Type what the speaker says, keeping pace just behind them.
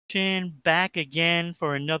back again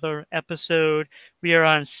for another episode. We are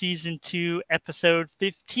on season 2, episode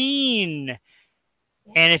 15.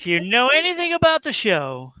 And if you know anything about the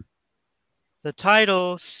show, the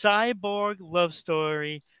title Cyborg Love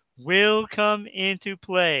Story will come into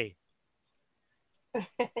play.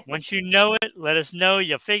 Once you know it, let us know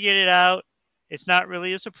you figured it out. It's not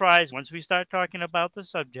really a surprise once we start talking about the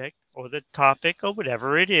subject or the topic or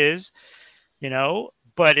whatever it is,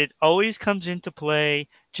 but it always comes into play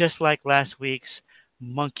just like last week's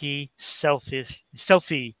monkey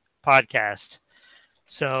selfie podcast.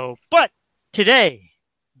 So, but today,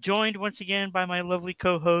 joined once again by my lovely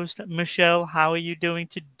co-host Michelle. How are you doing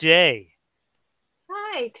today?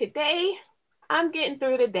 Hi, today I'm getting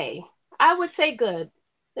through the day. I would say good.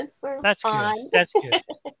 Since we're That's good. on. That's good.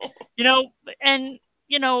 You know, and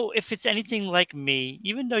if it's anything like me,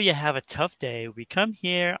 even though you have a tough day, we come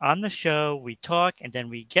here on the show, we talk, and then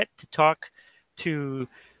we get to talk to,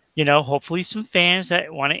 hopefully some fans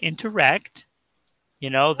that want to interact.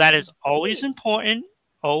 That is always Great. important.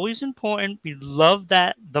 Always important. We love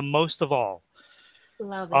that the most of all.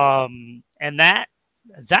 Love it. And that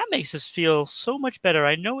makes us feel so much better.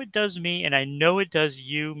 I know it does me, and I know it does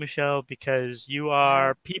you, Michelle, because you Yeah.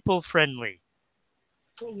 are people friendly.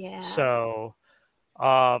 Yeah. So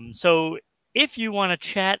if you want to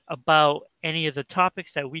chat about any of the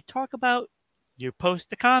topics that we talk about, you post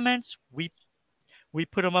the comments. We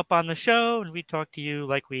put them up on the show, and we talk to you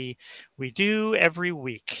like we do every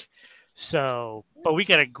week. So, but we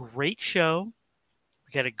got a great show.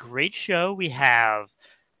 We got a great show. We have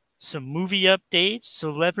some movie updates,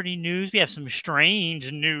 celebrity news. We have some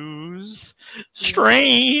strange news. Yeah.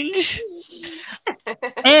 Strange.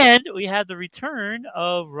 And we have the return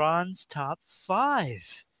of Ron's top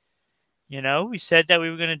 5. We said that we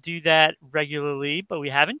were going to do that regularly, but we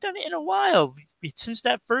haven't done it in a while since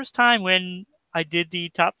that first time when I did the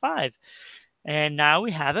top 5. And now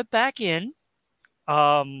we have it back in,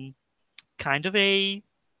 um, kind of a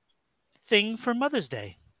thing for Mother's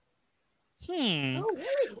Day. Oh,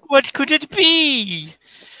 really? What could it be?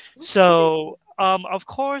 So, of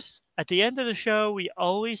course, at the end of the show, we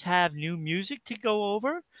always have new music to go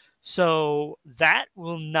over. So that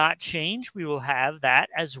will not change. We will have that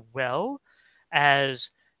as well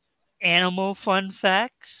as animal fun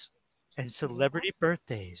facts and Yeah. celebrity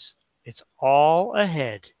birthdays. It's all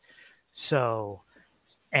ahead. So,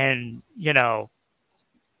 and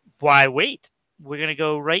why wait? We're going to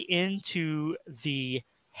go right into the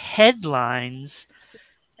headlines.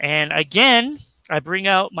 And again, I bring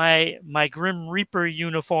out my Grim Reaper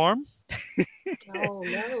uniform Oh,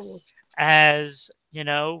 no. as,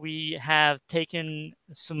 we have taken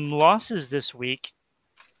some losses this week,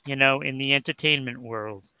 in the entertainment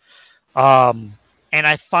world. Um, and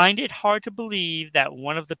I find it hard to believe that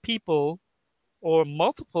one of the people or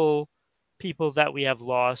multiple people that we have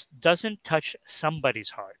lost doesn't touch somebody's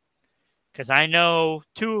heart. Because I know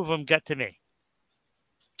 2 of them got to me.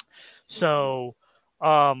 Mhm. So,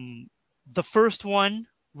 the first one,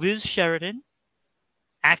 Liz Sheridan,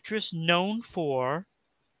 actress known for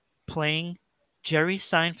playing Jerry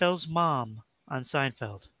Seinfeld's mom on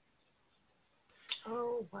Seinfeld.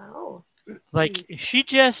 Oh, wow. Like, she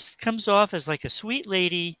just comes off as like a sweet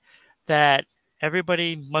lady that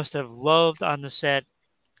everybody must have loved on the set.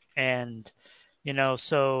 And,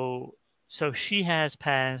 so she has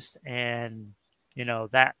passed, and,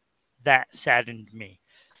 that saddened me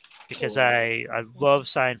because Yeah. I love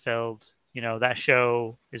Seinfeld. That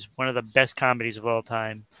show is one of the best comedies of all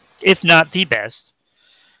time, if not the best.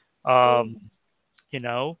 Um, Mm. you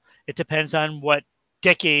know, it depends on what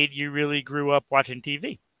decade you really grew up watching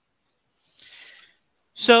TV.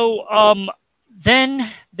 So then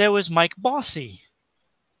there was Mike Bossy,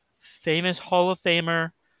 famous Hall of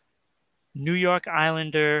Famer, New York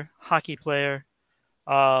Islander hockey player.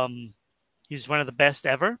 Um, he was one of the best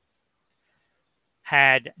ever.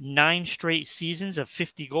 Had 9 straight seasons of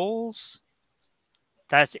 50 goals.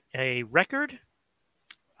 That's a record.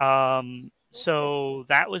 So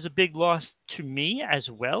that was a big loss to me as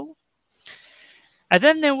well. And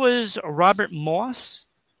then there was Robert Morse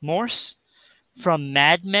from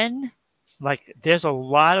Mad Men. Like, there's a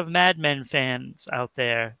lot of Mad Men fans out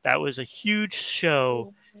there. That was a huge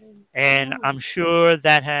show, Mhm. and Oh, I'm sure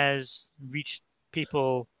that has reached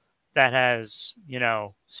people that has,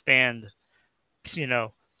 spanned, you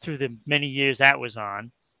know, through the many years that was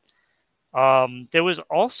on. There was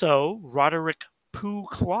also Roderick Pooh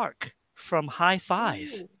Clark from High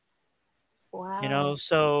Five. ooh, wow.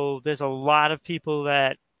 So there's a lot of people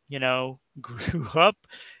that, grew up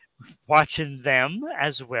watching them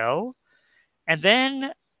as well. And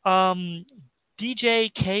then DJ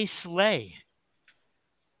K. Slay,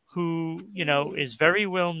 who, Mm. is very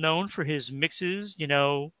well known for his mixes,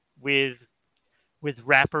 with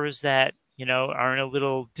rappers that, are in a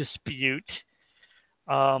little dispute.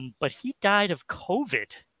 But he died of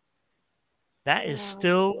COVID. That is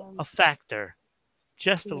still Um, a factor.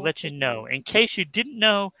 Just to yes, let you it know, in is. case you didn't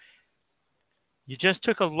know, you just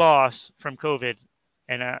took a loss from COVID,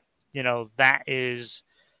 and that is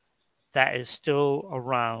still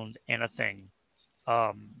around and a thing.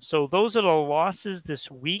 So those are the losses this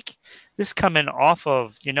week. This coming off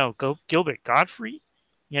of Gilbert Godfrey,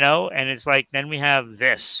 and it's like then we have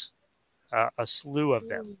this a slew of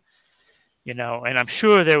them, Mm. and I'm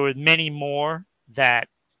sure there were many more that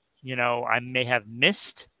I may have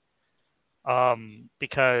missed,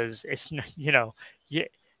 because it's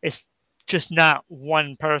it's just not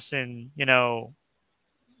one person,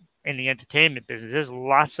 in the entertainment business. There's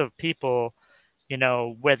lots of people,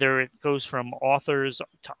 whether it goes from authors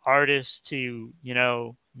to artists to,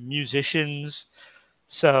 musicians.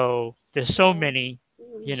 So there's so Yeah. many,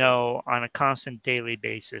 Mm. on a constant daily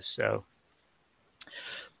basis. So,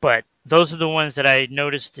 but those are the ones that I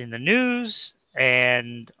noticed in the news.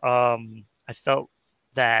 And I felt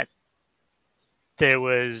that there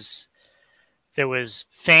was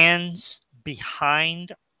fans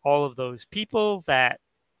behind all of those people that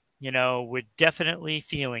were definitely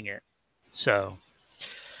feeling it. So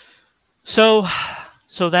so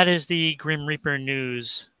so that is the Grim Reaper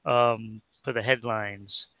news, for the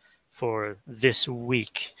headlines for this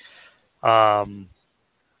week. Um,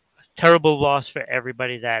 Terrible loss for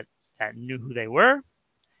everybody that knew who they were,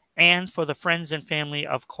 and for the friends and family,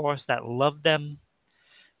 of course, that loved them.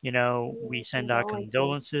 We Yeah, send our condolences.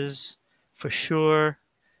 condolences for sure.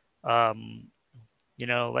 Um,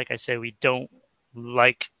 like I said, we don't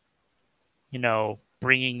like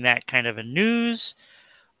bringing that kind of a news.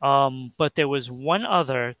 But there was one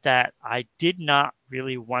other that I did not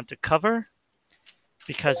really want to cover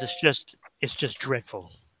because it's just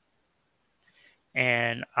dreadful.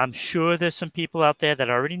 And I'm sure there's some people out there that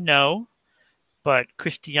already know, but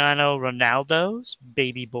Cristiano Ronaldo's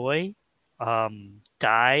baby boy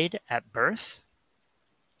died at birth.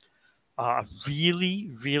 A really,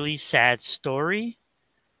 really sad story.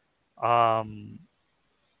 Um,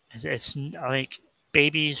 it's like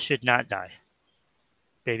babies should not die.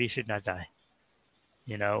 Babies should not die.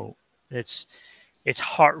 You know, it's it's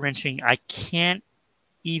heart wrenching. I can't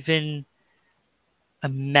even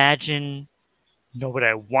imagine, nor would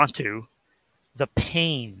I want to, the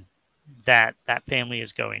pain that that family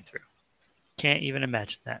is going through. Can't even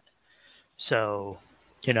imagine that. So,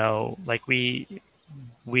 like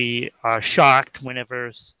we are shocked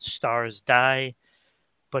whenever stars die,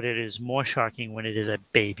 but it is more shocking when it is a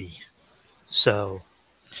baby. So,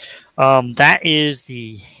 that is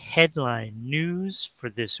the headline news for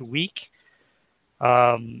this week.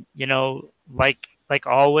 Like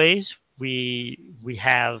always, we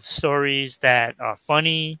have stories that are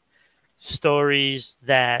funny, stories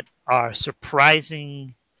that are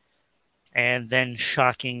surprising, and then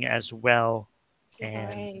shocking as well. And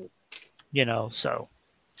Right.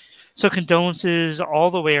 so condolences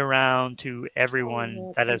all the way around to Oh, everyone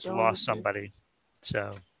yeah, that has lost condolences. somebody.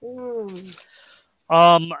 So, Mm.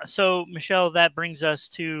 so Michelle, that brings us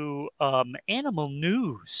to animal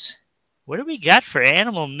news. What do we got for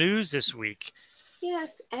animal news this week?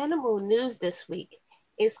 Yes, animal news this week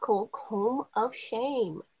is called Comb of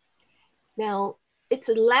Shame. Now, it's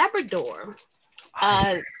a Labrador.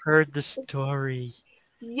 I've Uh, heard the story.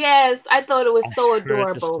 yes, I thought it I was so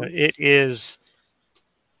heard the story. adorable. It is.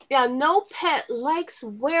 Yeah, no pet likes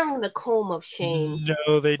wearing the comb of shame,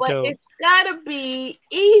 No, they but don't. it's gotta be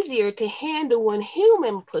easier to handle when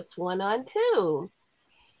human puts one on too.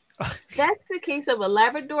 That's the case of a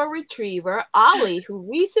Labrador retriever, Ollie,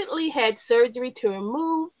 who recently had surgery to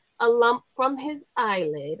remove a lump from his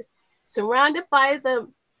eyelid. Surrounded by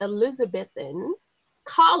the Elizabethan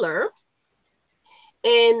collar,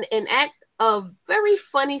 in an act of very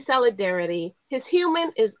funny solidarity, his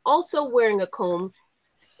human is also wearing a comb,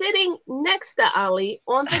 sitting next to Ollie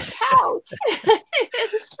on the couch.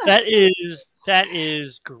 That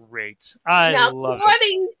is great. I Now, love it.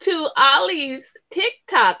 according to Ollie's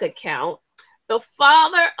TikTok account, the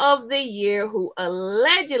father of the year who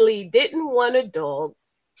allegedly didn't want a dog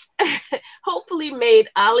hopefully made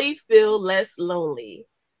Ollie feel less lonely.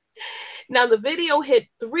 Now, the video hit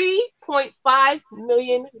 3.5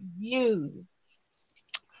 million views.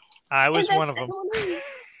 I And was that's one of them. animal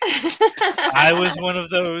news. I was one of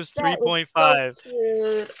those That is so 3.5.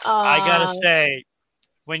 cute. I gotta say,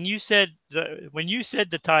 when you said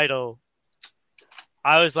the title,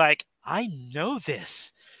 I was like, I know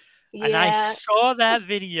this, and I Yeah, saw that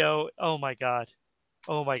video. Oh my god!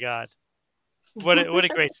 Oh my God. What a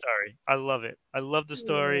great story. I love it. I love the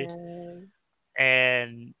story. Yeah.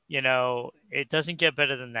 And, it doesn't get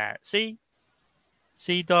better than that. See,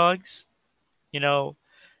 dogs, you know,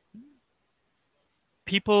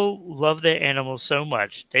 people love their animals so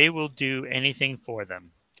much, they will do anything for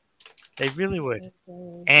them. They really would.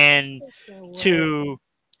 Okay. And Okay, well,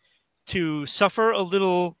 to suffer a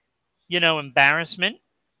little, embarrassment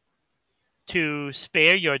to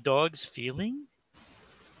spare your dog's feeling,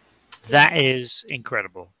 that yeah. is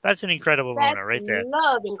incredible. That's an incredible That's owner right there.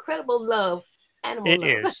 love, incredible love, animal It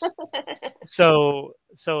love. is. So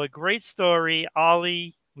a great story,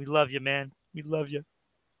 Ollie. We love you, man. We love you.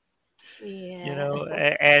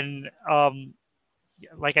 Yeah. And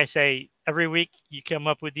like I say, every week you come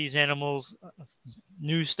up with these animals,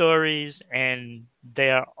 new stories, and they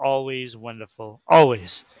are always wonderful.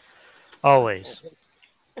 Always, always.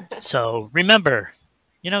 So remember,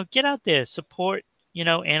 get out there, support,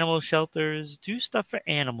 animal shelters, do stuff for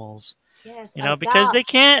animals, Yes, because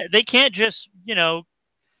adopt. they can't just,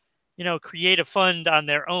 create a fund on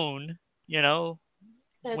their own,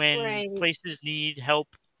 That's when right. places need help,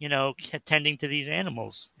 tending to these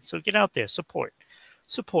animals. So get out there, support.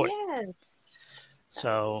 Yes. That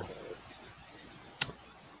would be So great.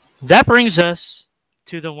 that brings us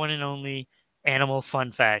to the one and only animal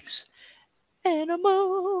fun facts.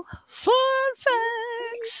 Animal fun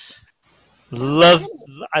facts. Now, Love,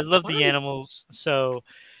 animal I love the fun. animals. So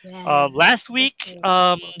Yes. last week,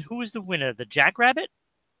 Okay. who was the winner? The jackrabbit.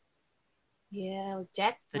 Yeah,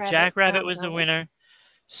 The jackrabbit. jackrabbit was the winner.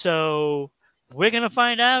 So we're gonna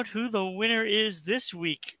find out who the winner is this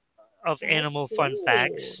week of Let's animal fun see.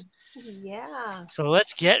 facts. Yeah. So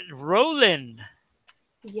let's get rolling.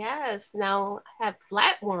 Yes. Now, I have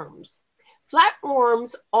flatworms.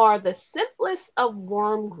 Flatworms are the simplest of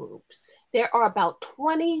worm groups. There are about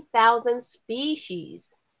 20,000 species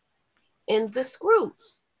in this group.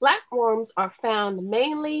 Flatworms are found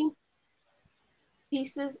mainly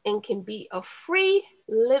pieces and can be a free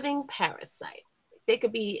living parasite. They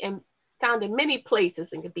could be found in many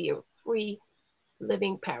places and could be a free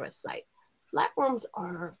living parasite. Flatworms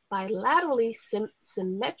are bilaterally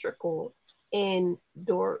symmetrical and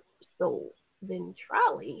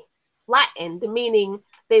dorsoventrally flattened, meaning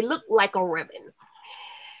they look like a ribbon.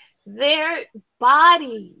 Their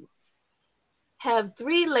bodies have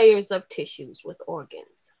three layers of tissues with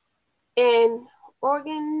organs. And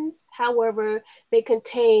organs, however, they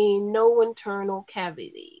contain no internal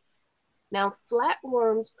cavities. Now,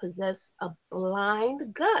 flatworms possess a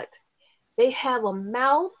blind gut. They have a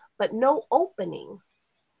mouth but no opening.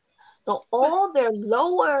 So What? all their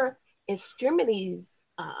lower extremities,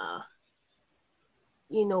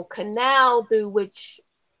 canal through which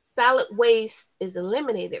solid waste is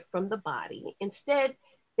eliminated from the body. Instead,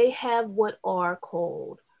 they have what are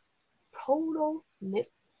called protomypherial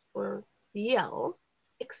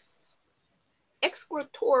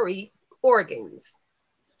excretory organs.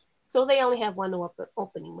 So they only have one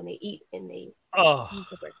opening when they eat and they use Oh,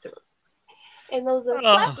 the restroom. And those are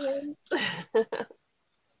oh, flatworms.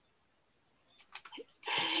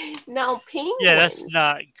 Now, yeah, that's penguins,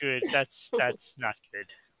 not good. That's not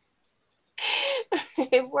good.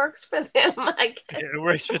 it works for them, I guess. It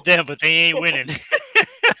works for them, but they ain't winning.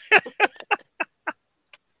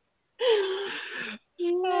 Oh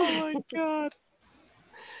Yeah. my god.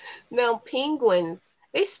 Now, penguins,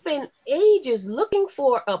 they spend ages looking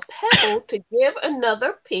for a pebble to give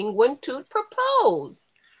another penguin to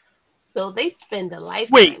propose. So they spend a Wait,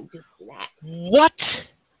 lifetime doing that.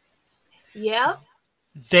 what? Yep,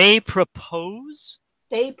 They propose?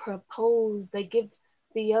 they propose. They give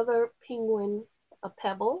the other penguin a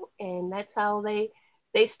pebble, and that's how they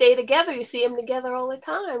stay together. You see them together all the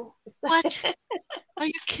time. What? Are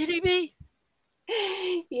you kidding me?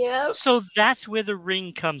 Yep, So that's where the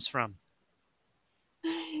ring comes from.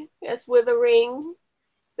 that's where the ring,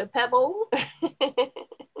 the pebble.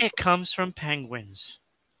 It comes from penguins.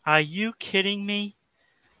 Are you kidding me?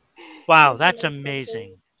 Wow, Isn't that's that something?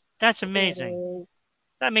 amazing. That's It amazing. is.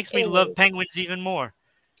 That makes me It love is. penguins even more.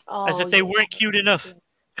 As Oh if they yeah. weren't cute enough.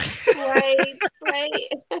 Right, right.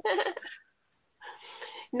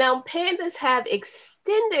 Now pandas have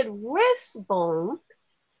extended wrist bone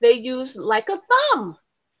they use like a thumb.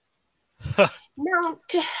 Now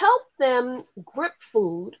to help them grip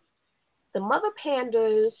food, the mother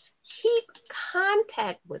pandas keep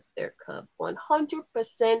contact with their cub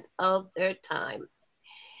 100% of their time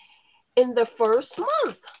in the first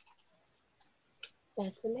month.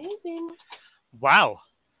 That's amazing. Wow.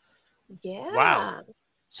 Wow. Yeah.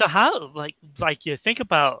 So how like you think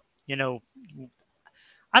about,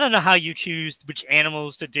 I don't know how you choose which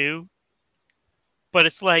animals to do, but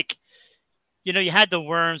it's like, you had the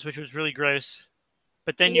worms, which was really gross,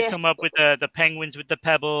 but then you Yeah. come up with the penguins with the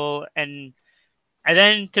pebble, and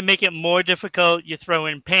then to make it more difficult, you throw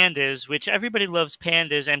in pandas, which everybody loves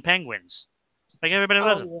pandas and penguins. Like everybody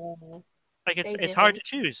loves Oh them. yeah. Like it's They it's hard do. to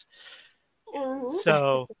choose. Mhm.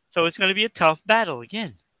 So it's going to be a tough battle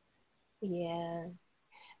again. Yeah.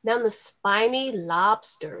 Now the spiny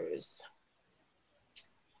lobsters.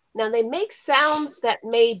 Now they make sounds that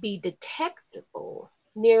may be detectable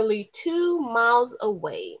nearly 2 miles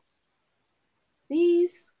away.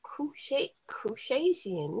 These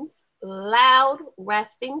crustaceans loud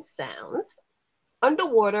rasping sounds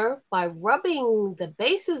underwater by rubbing the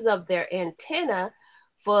bases of their antenna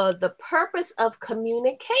for the purpose of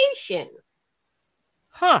communication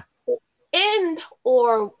Huh. and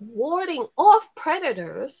or warding off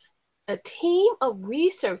predators. A team of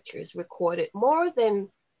researchers recorded more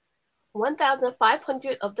than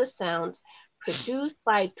 1,500 of the sounds produced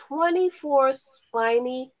by 24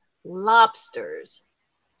 spiny lobsters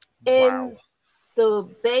Wow. in the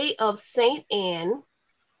Bay of Saint Anne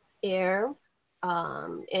Air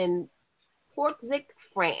in Portzic,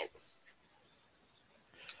 France.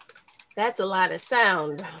 That's a lot of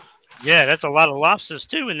sound. Yeah, that's a lot of lobsters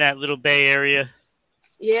too in that little bay area.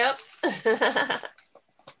 Yep.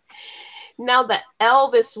 Now the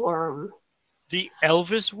Elvis worm. The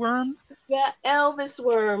Elvis worm? The Elvis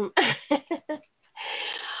worm. A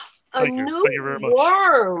Thank you. new Thank you very much.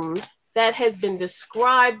 worm that has been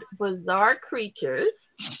described bizarre creatures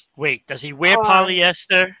Wait, does he wear are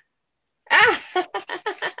polyester?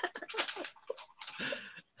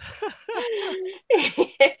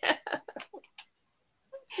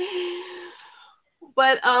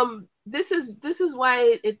 but this is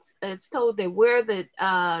why it's told that where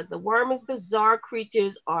the worm is bizarre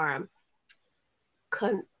creatures are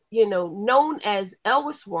known as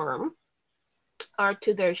Elvis worm are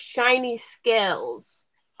to their shiny scales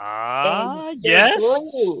and Ah, their yes.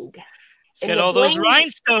 bling It's and got the all those bling.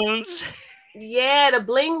 rhinestones. Yeah, the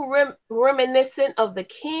bling reminiscent of the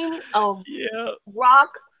king of Yeah.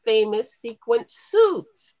 rock famous sequin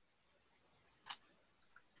suits.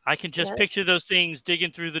 I can just Yeah. picture those things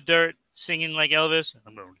digging through the dirt, singing like Elvis.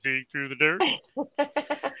 I'm going to dig through the dirt,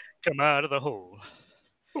 come out of the hole.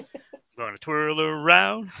 I'm going to twirl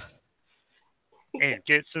around and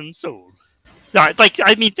get some soul. No, it's like,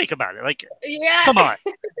 I mean, think about it. Like, Yeah. come on.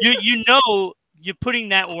 You're putting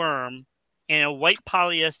that worm in a white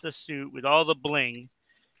polyester suit with all the bling,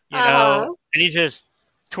 Uh-huh. and he's just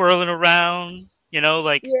twirling around,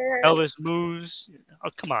 like Yeah. Elvis moves. Oh,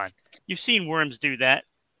 come on. You've seen worms do that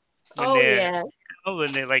when Oh they're, yeah.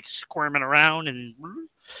 when they're like squirming around, and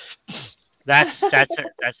that's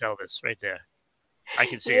Elvis right there. I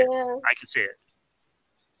can see it. Yeah. I can see it.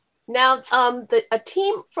 Now, a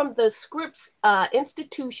team from the Scripps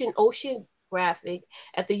Institution Oceanographic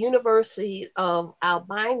at the University of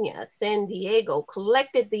Albania, San Diego,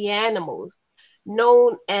 collected the animals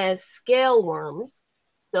known as scale worms.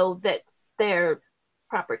 So that's their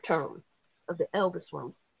proper term of the Elvis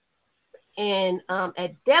worms. And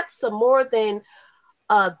at depths of more than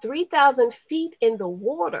 3,000 feet in the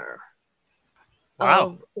water Wow.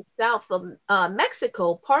 of the south of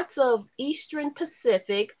Mexico, parts of eastern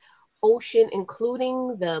Pacific Ocean,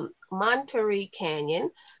 including the Monterey Canyon,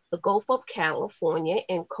 the Gulf of California,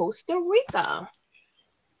 and Costa Rica.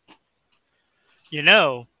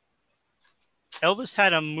 Elvis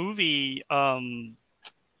had a movie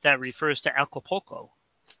that refers to Acapulco.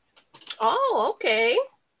 Oh, okay.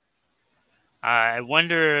 I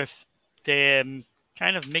wonder if they're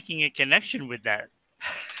kind of making a connection with that.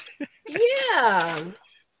 Yeah,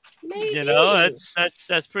 You know, maybe.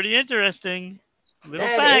 that's pretty interesting. Little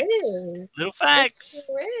That facts. is. Little It facts.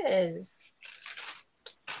 sure is.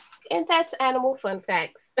 And that's animal fun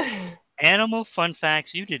facts. Animal fun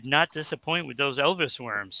facts. You did not disappoint with those Elvis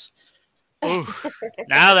worms. Ooh.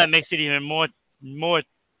 Now that makes it even more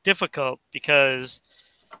difficult because,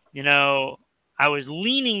 I was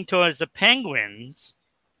leaning towards the penguins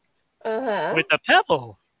Uh-huh. with the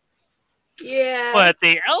pebble. Yeah. But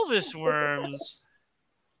the Elvis worms,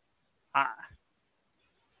 I,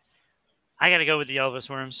 I got to go with the Elvis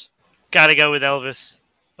worms. Got to go with Elvis.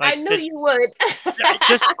 I Like knew you would.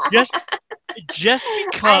 just just I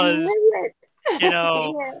because knew it. you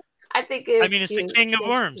know. Yeah. I think I it's mean, it's the cute. king of It's cute.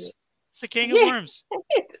 worms. It's the king of Yeah. worms.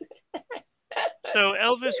 So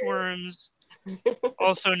Elvis worms,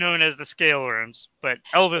 also known as the scale worms, but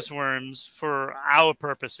Elvis worms for our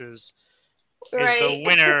purposes is the Right.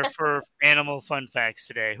 winner for animal fun facts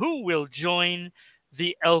today. Who will join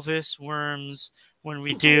the Elvis worms when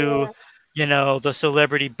we do, Yeah. the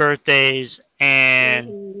celebrity birthdays and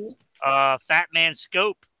Hmm. Fat Man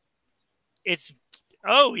Scope. It's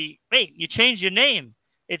wait, you changed your name.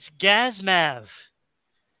 It's Gazmav.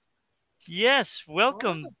 Yes, Oh,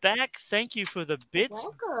 welcome back. Thank you for the bits.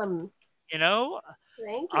 welcome. You know,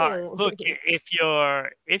 Thank you. look,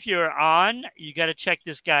 if you're on, you got to check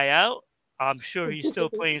this guy out. I'm sure he's still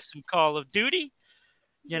playing some Call of Duty.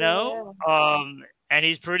 You know, Yeah. and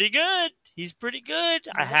he's pretty good. He's pretty good.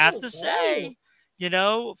 I have Right, to right. say.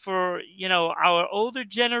 For our older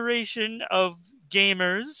generation of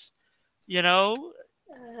gamers, you know,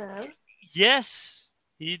 Uh-huh. yes,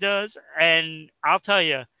 he does. And I'll tell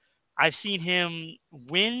you, I've seen him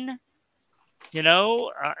win, and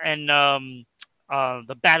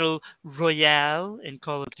the Battle Royale in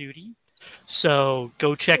Call of Duty. So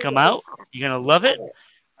go check him out. You're going to love Love it.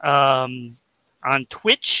 it. Um, on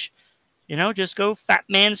Twitch, just go Fat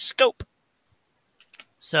Man Scope.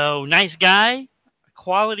 So nice guy,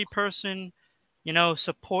 quality person,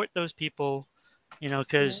 support those people,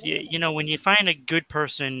 because, when you find a good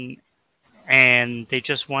person and they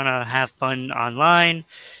just want to have fun online,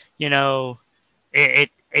 you know, it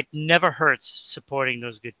never hurts supporting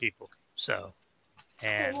those good people. So, It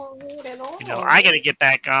and won't hurt at I got all. to get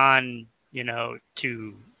back on,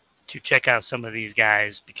 to check out some of these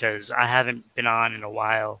guys because I haven't been on in a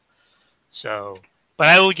while. So, but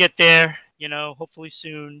I will get there, hopefully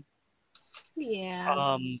soon.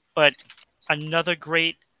 Yeah. But another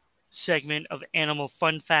great segment of animal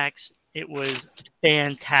fun facts. It was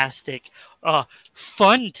fantastic,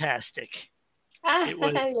 funtastic. It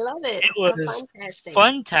was I love it. it How was fantastic.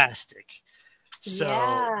 fantastic. So,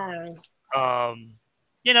 Yeah. um,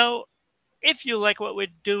 you know, if you like what we're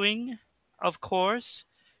doing, of course,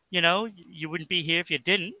 you wouldn't be here if you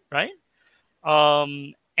didn't, right?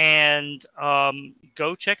 And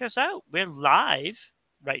go check us out. We're live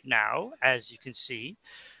right now, as you can see.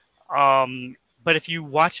 But if you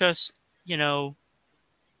watch us, you know,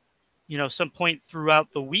 some point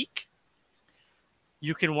throughout the week,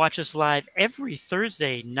 you can watch us live every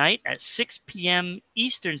Thursday night at 6 p.m.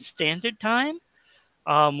 Eastern Standard Time.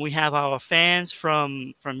 We have our fans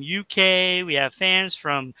from UK. We have fans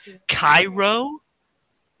from Yeah. Cairo,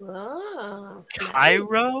 Oh, nice.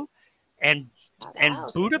 Cairo, and Shout and out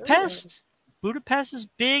to them. Budapest. Budapest is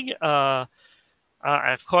big. Of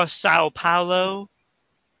course, Sao Paulo.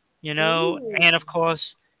 Ooh. And of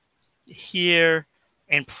course here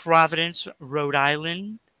in Providence, Rhode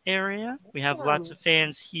Island area. We have lots Awesome. of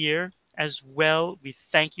fans here as well. We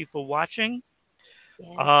thank you for watching.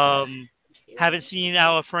 Yes. Um, haven't You. seen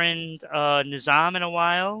our friend Nizam in a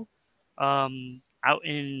while. Out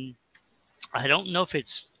in, I don't know if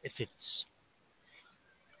it's because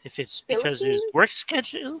of his Philippines? work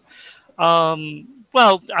schedule.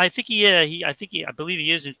 Well, I think I believe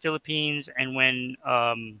he is in Philippines, and when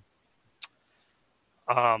um,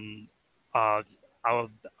 uh, our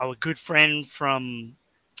our good friend from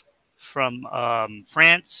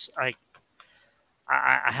France. I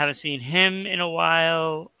haven't seen him in a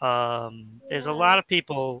while. There's a Yeah. lot of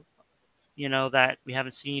people, that we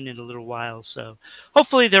haven't seen in a little while. So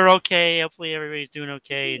hopefully they're okay. Hopefully everybody's doing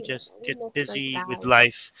okay and Yeah. just We gets miss those busy with guys.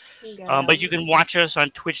 life. But Girls. you can watch us on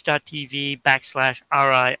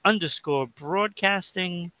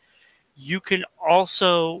twitch.tv/RI_broadcasting. You can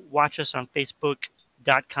also watch us on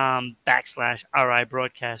Facebook.com/RI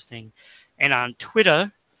broadcasting and on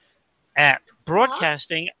Twitter at Huh?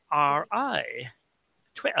 broadcasting RI.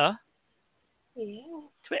 Twitter. Yeah.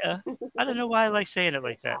 Twitter. I don't know why I like saying it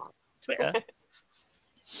like that. Twitter.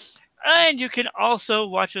 And you can also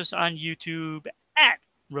watch us on YouTube at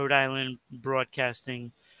Rhode Island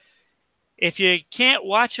Broadcasting. If you can't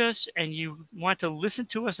watch us and you want to listen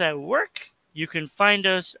to us at work, you can find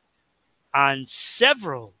us on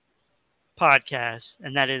several podcasts,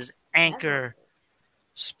 and that is Several. Anchor,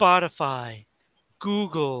 Spotify,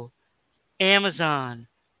 Google, Amazon,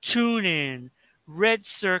 TuneIn, Red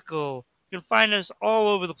Circle. You can find us all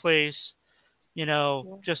over the place. Yeah.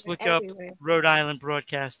 Just They're look up everywhere. Rhode Island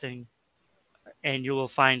Broadcasting and you will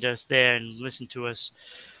find us there and listen to us.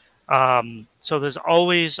 So there's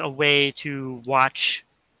always a way to watch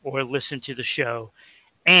or listen to the show.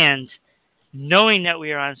 And knowing that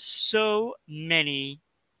we are on so many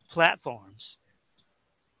platforms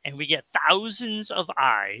and we get thousands of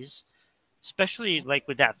eyes, especially like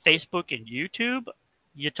with that Facebook and YouTube,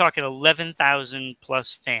 you're talking 11,000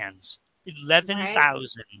 plus fans. Right?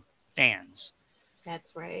 11,000 fans.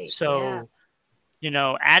 That's right. Yeah. So,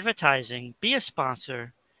 advertising, be a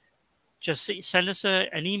sponsor. Just send us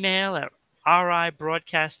an email at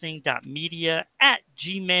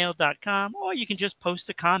ribroadcasting.media@gmail.com, or you can just post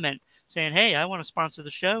a comment saying, hey, I want to sponsor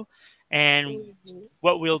the show. And Hmm.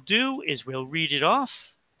 what we'll do is we'll read it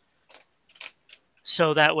off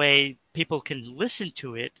So that way people can listen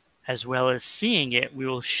to it as well as seeing it. We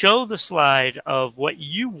will show the slide of what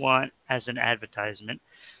you want as an advertisement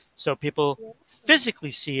so people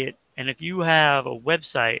physically see it. And if you have a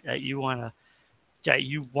website that you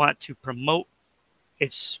want to promote,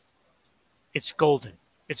 it's it's golden.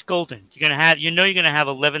 It's golden. You're gonna have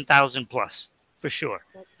 11,000 plus for sure.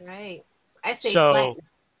 That's right. I say So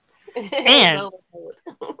flatten. and Go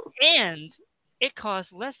with and it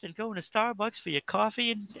costs less than going to Starbucks for your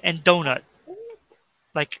coffee and donut. it.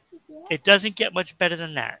 Like Yeah. it doesn't get much better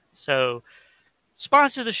than that. So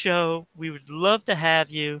sponsor the show. We would love to have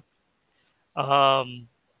you. Um,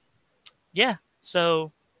 yeah.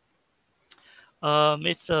 So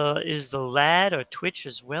it's the is the lad or Twitch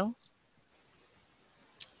as well.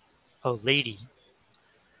 Oh, lady.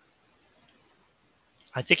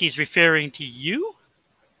 I think he's referring to you.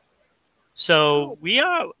 So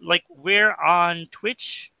Oh, we're on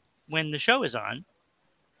Twitch when the show is on.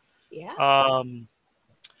 yeah. Um,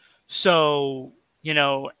 so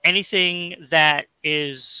anything that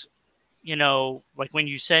is like when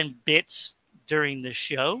you send bits during the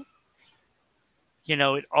show,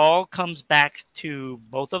 it all comes back to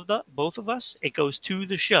both of us. It goes to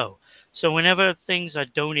the show. So whenever things are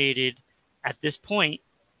donated at this point,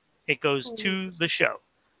 it goes Mhm. to the show.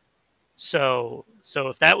 So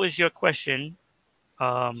if that was your question,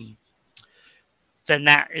 um, then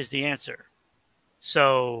that is the answer.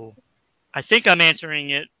 So I think I'm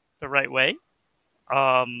answering it the right way.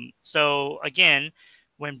 So again,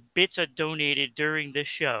 when bits are donated during this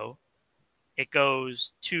show, it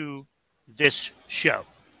goes to this show.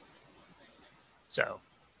 So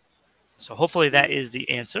so hopefully that is the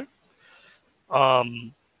answer.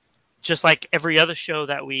 Um, just like every other show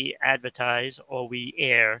that we advertise or we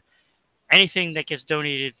air, anything that gets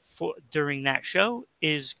donated for during that show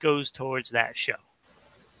is goes towards that show.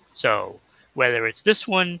 So whether it's this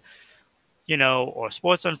one, or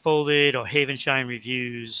Sports Unfolded or Haven Shine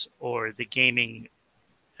Reviews or the gaming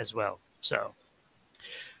as well.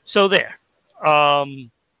 So there.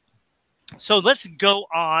 Um, so let's go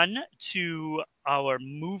on to our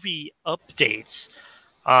movie updates.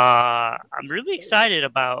 I'm really excited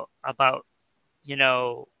about you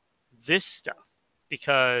know this stuff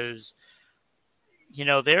because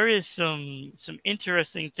there is some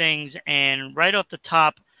interesting things, and right off the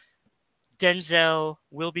top, Denzel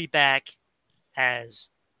will be back as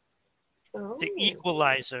the Oh,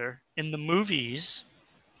 Equalizer in the movies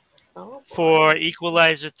oh boy. for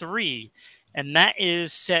Equalizer 3, and that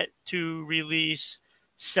is set to release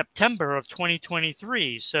September of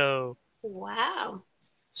 2023. Wow.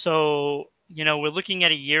 We're looking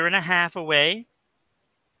at a year and a half away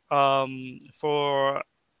for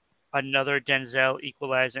another Denzel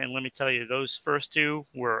Equalizer, and let me tell you, those first two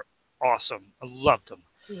were awesome. I loved them.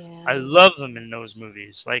 I Yeah. love them in those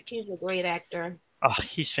movies. Like, He's a great actor. oh,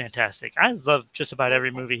 he's fantastic. I love just about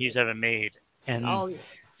every movie he's Fantastic. ever made, and Oh,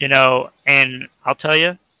 yeah. and I'll tell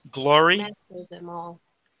you, Glory, Masters them all.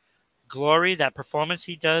 Glory, that performance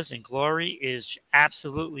he does in Glory is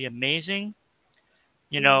absolutely amazing.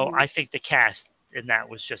 Hmm. I think the cast in that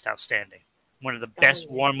was just outstanding. One of the Oh, best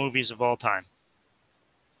yeah. war movies of all time.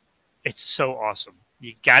 It's so awesome.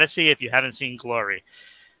 You got to see it if you haven't seen Glory.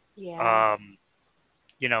 Yeah. Um,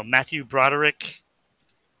 Matthew Broderick.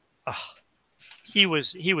 Oh, he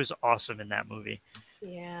was awesome in that movie.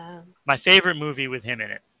 Yeah. My favorite movie with him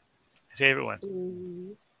in it. My favorite one.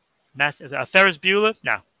 Mm. Ferris Bueller.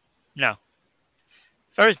 No, no.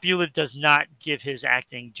 Ferris Bueller does not give his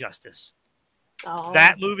acting justice. Oh.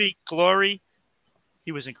 That movie, Glory,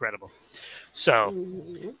 he was incredible. So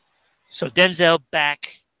Hmm. so Denzel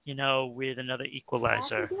back, with another Back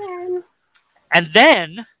Equalizer, again. and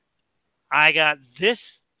then I got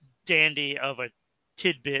this dandy of a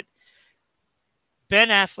tidbit. Ben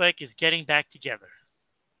Affleck is getting back together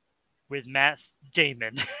with Matt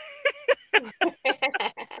Damon.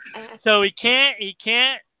 So he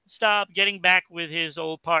can't stop getting back with his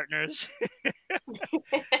old partners.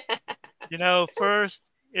 First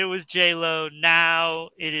it was J Lo, now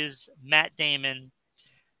it is Matt Damon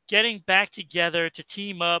getting back together to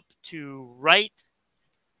team up to write,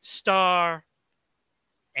 star,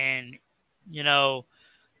 and you know,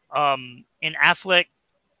 in Affleck.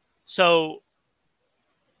 So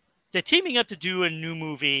they're teaming up to do a new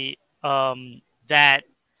movie that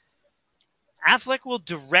Affleck will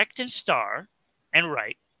direct and star and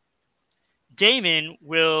write. Damon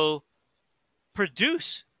will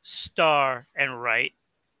produce, star, and write,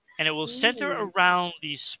 and it will center Mm. around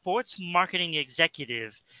the sports marketing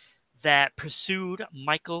executive that pursued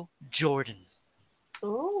Michael Jordan.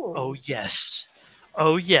 Oh Oh, yes,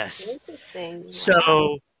 oh yes. interesting. Wow.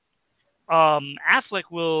 So Affleck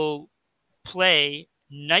will play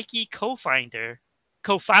Nike co-founder.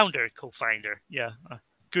 Yeah,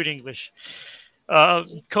 good English.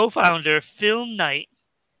 Co-founder Phil Knight,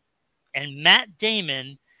 and Matt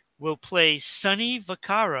Damon will play Sonny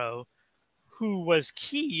Vaccaro, who was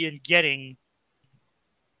key in getting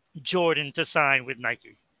Jordan to sign with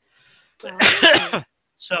Nike. Oh,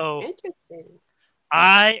 So interesting.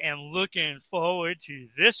 I am looking forward to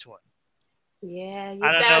this one. Yeah, you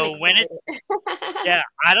I don't sound know when it. excited. Yeah,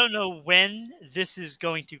 I don't know when this is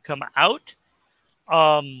going to come out.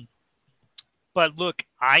 Um, but look,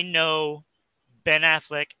 I know Ben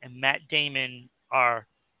Affleck and Matt Damon are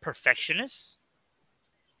perfectionists.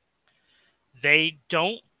 They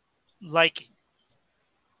don't like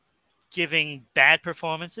giving bad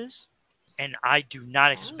performances, and I do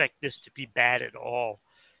not Oh, expect this to be bad at all.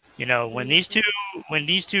 You know, mhm. when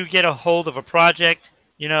these two get a hold of a project,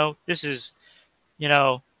 this is,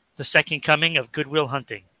 the second coming of Goodwill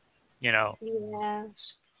Hunting, you know. Yeah,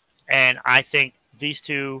 And I think these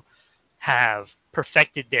two have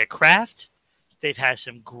perfected their craft. They've had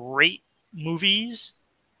some great movies,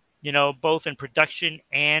 both in production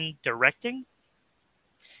and directing.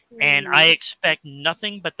 And I mhm. expect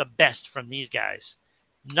nothing but the best from these guys.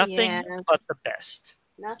 Yeah, Nothing but the best.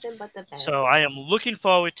 nothing but the So best. I am looking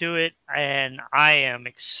forward to it, and I am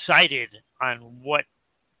excited on what,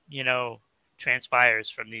 you know, transpires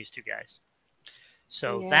from these two guys.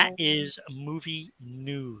 So that Yeah. is movie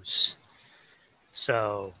news.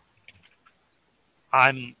 So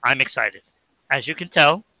I'm excited. As you can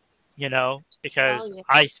tell, Oh, because yeah.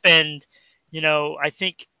 I spend, I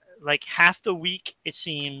think like half the week it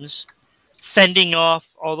seems fending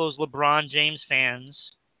off all those LeBron James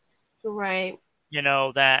fans, Right.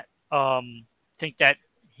 that think that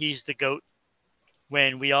he's the GOAT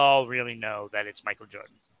when we all really know that it's Michael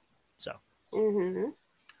Jordan. So, Mhm.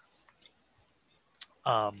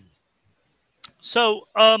 um, so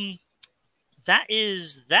that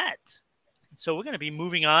is that. So we're going to be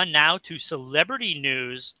moving on now to celebrity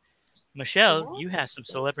news. Michelle, Yeah. you have some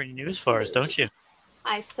celebrity news for us, don't you?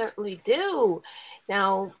 I certainly do.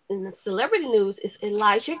 Now, in the celebrity news is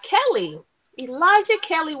Elijah Kelly. Elijah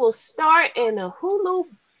Kelly will star in a Hulu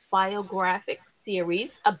biographic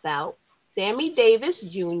series about Sammy Davis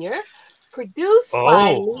Jr., produced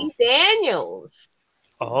by Oh, Lee Daniels.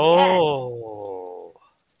 Yes. oh,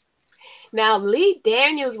 Now, Lee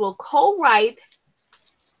Daniels will co-write,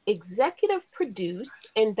 executive produce,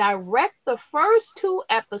 and direct the first two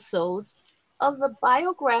episodes of the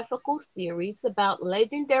biographical series about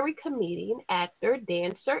legendary comedian, actor,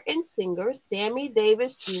 dancer, and singer Sammy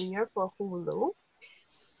Davis Jr. for Hulu,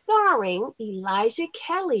 starring Elijah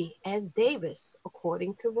Kelly as Davis,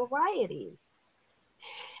 according to Variety.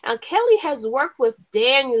 Now, Kelly has worked with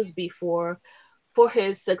Daniels before for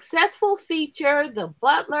his successful feature, The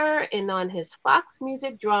Butler, and on his Fox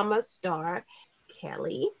Music drama Star,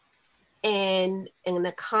 Kelly, and an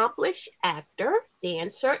accomplished actor,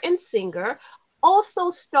 dancer, and singer, also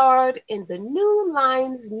starred in the New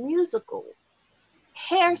Lines musical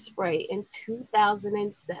Hairspray in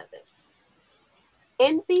 2007.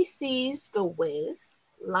 NBC's The Wiz,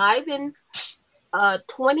 live in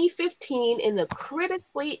 2015 in the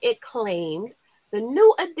critically acclaimed The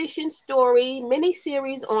New Edition story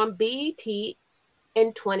miniseries on BET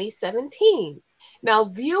in 2017. Now,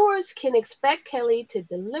 viewers can expect Kelly to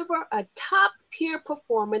deliver a top tier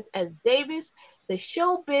performance as Davis, the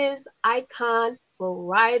showbiz icon.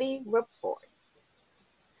 Variety report.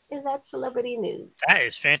 Is that celebrity news? that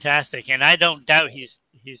is fantastic, and I don't doubt he's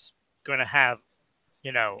going to have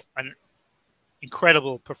an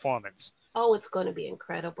incredible performance. Oh, it's going to be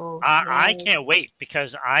incredible. I Yes. can't wait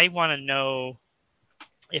because I want to know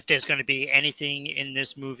if there's going to be anything in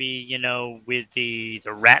this movie, with the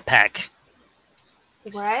Rat Pack.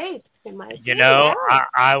 Right. It might be. Yeah.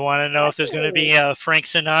 I want to know if there's going to be Definitely. a Frank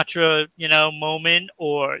Sinatra, moment,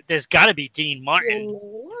 or there's got to be Dean You Martin.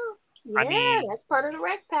 know, I yeah, mean, that's part of the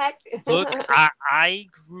rec pack. look, I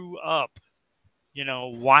grew up,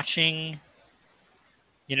 watching,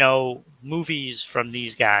 movies from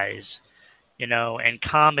these guys, and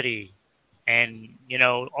comedy and,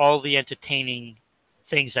 all the entertaining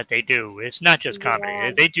things that they do. It's not just comedy.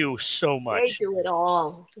 Yeah, They do so they much. do it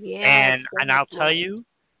all. Yes, And so I'll much tell more.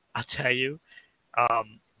 you,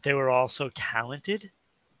 they were all so talented.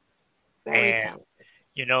 Very And,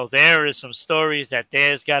 talented. there is some stories that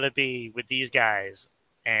there's got to be with these guys.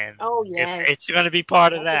 And Oh, if it's yes, going to be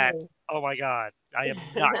part of that, definitely. oh my God, I am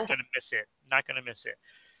not going to miss it. Not going to miss it.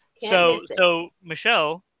 Can't So, miss it. so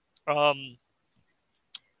Michelle, um,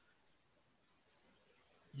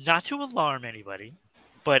 not to alarm anybody,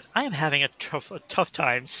 but I am having a tough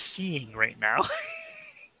time seeing right now.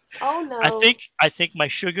 Oh I think my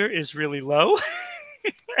sugar is really low.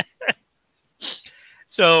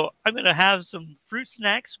 So I'm gonna have some fruit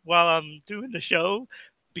snacks while I'm doing the show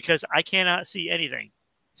because I cannot see anything.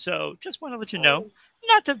 So just want to let you know, no.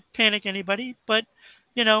 not to panic anybody, but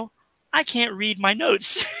you know, I can't read my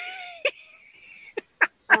notes.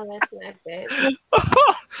 Oh, that's not good.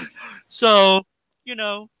 So, you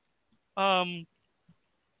know, um,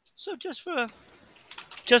 so just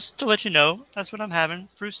to let you know, that's what I'm having.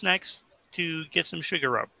 Fruit snacks to get some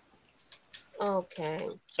sugar up. Okay.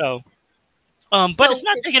 So, but it's So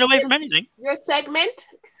not taken away skip from anything. your segment.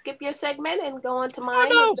 Skip your segment and go on to Oh mine.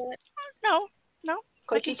 Is no, that no, no.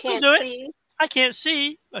 I because can you still can't do it. see? I can't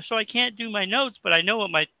see, so I can't do my notes, but I know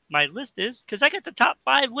what my list is because I got the top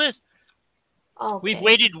 5 list. We've Okay.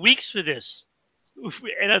 waited weeks for this,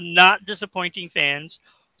 and I'm not disappointing fans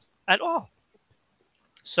at all.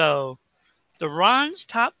 So the Ron's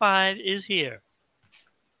top 5 is here,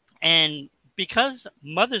 and because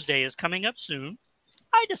Mother's Day is coming up soon,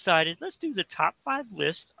 I decided let's do the top 5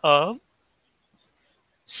 list of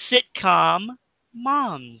sitcom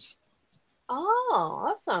moms. Oh,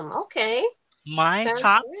 awesome. Okay. My Sounds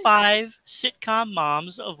top good. 5 sitcom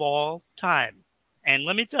moms of all time. And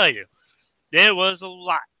let me tell you, there was a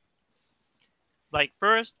lot. Like,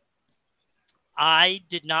 first, I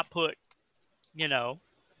did not put, you know,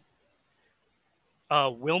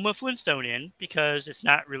 Wilma Flintstone in because it's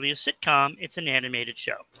not really a sitcom, it's an animated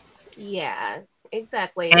show. Yeah,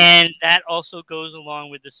 exactly. And that also goes along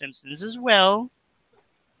with The Simpsons as well,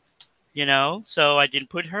 so I didn't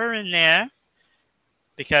put her in there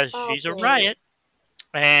because she's a Okay. riot.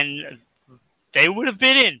 And they would have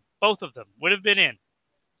been in, both of them would have been in,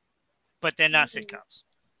 but they're not Mhm. sitcoms.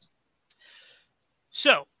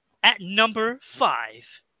 So at number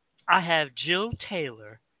 5, I have Jill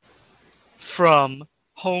Taylor from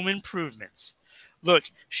Home Improvements. Look,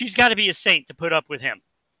 she's got to be a saint to put up with him.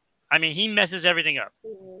 I mean, he messes everything up.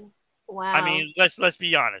 Mhm. I Wow. mean, let's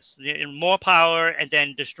be honest. More power and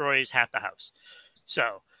then destroys half the house.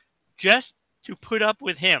 So just to put up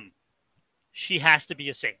with him, she has to be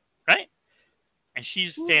a saint, right? And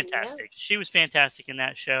she's Yeah. fantastic. She was fantastic in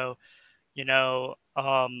that show. You know,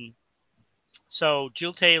 so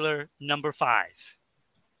Jill Taylor, number 5.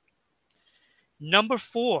 Number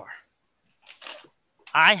 4,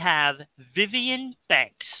 I have Vivian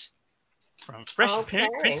Banks from Fresh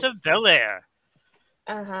Prince Okay. of Bel Air.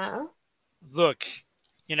 Uh-huh. Look,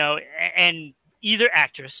 and either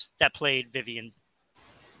actress that played Vivian,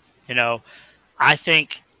 you know, I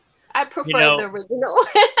think, I you prefer the know, original.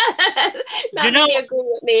 you Not know, many agree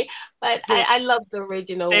with me, but look, I love the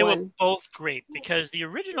original they were one. both great because the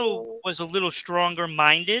original Yeah. was a little stronger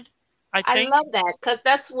minded, I I think. love that because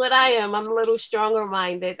that's what I am. I'm a little stronger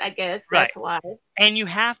minded. I guess Right. that's why. And you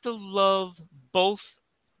have to love both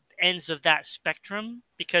ends of that spectrum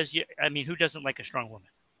because I mean, who doesn't like a strong woman?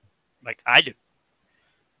 Like I do.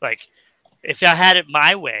 Like if I had it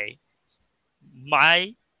my way,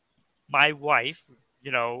 my my wife,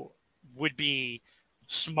 you know, would be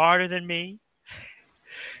smarter than me,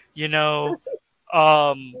 you know,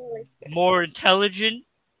 um, more intelligent,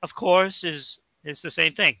 of course, is the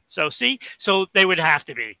same thing. So see, so they would have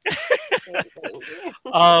to be.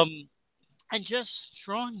 um, and just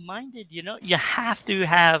strong minded, you have to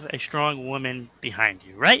have a strong woman behind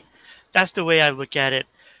you, right? That's the way I look at it.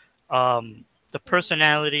 The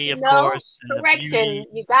personality, of No, course, and the correction. beauty.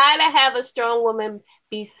 You gotta have a strong woman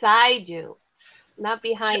beside you, not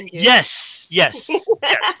behind you. Yes, yes,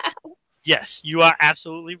 yes, yes. You are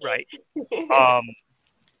absolutely right. Um,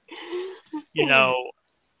 you know,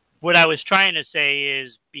 what I was trying to say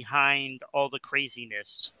is behind all the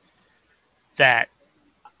craziness that,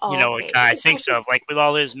 a Okay. guy thinks of, like with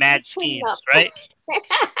all his mad No. schemes, right?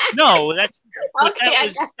 No, that's but Okay, I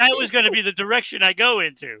got that you. was going to be the direction I go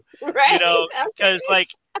into, Right. because like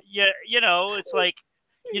yeah, it's like,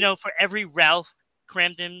 for every Ralph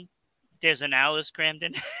Cramden, there's an Alice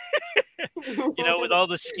Cramden, Okay. with all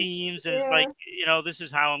the schemes, and it's Yeah. like, this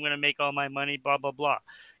is how I'm going to make all my money, blah blah blah,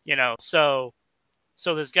 so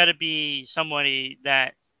there's got to be somebody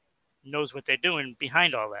that knows what they're doing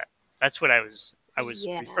behind all that. That's what I was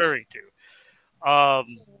Yeah. referring to.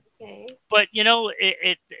 Okay. But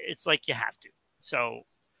it's like you have to. So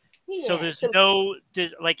Yeah. there's Some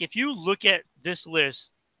like if you look at this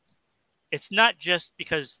list, it's not just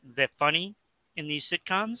because they're funny in these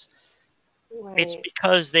sitcoms. It's right.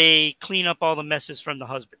 because they clean up all the messes from the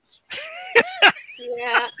husbands.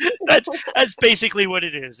 Yeah. That's basically what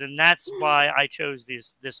it is, and that's why I chose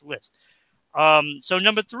this list. So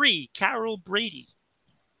number 3, Carol Brady.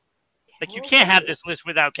 Like, you can't have Okay. this list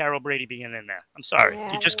without Carol Brady being in there. I'm sorry. You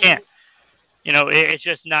Yeah. just can't. It's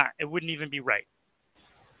just not. It wouldn't even be right.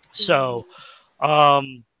 Mhm. So,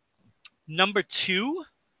 number 2,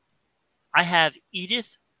 I have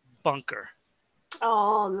Edith Bunker.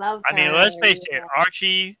 Oh, love I mean, her. let's face it,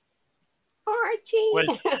 Archie Archie.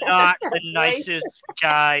 was not the Right. nicest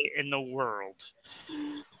guy in the world.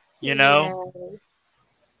 You Yeah. know?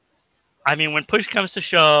 I mean, when push comes to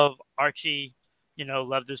shove, Archie,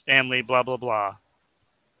 loved his family, blah, blah, blah.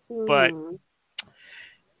 But Mm.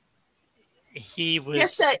 he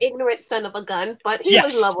Just was, an ignorant son of a gun, but he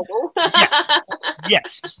was yes, lovable. yes,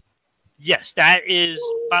 yes, yes. That is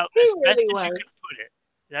about He as best really as you was. can put it.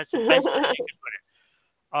 That's the best as you can put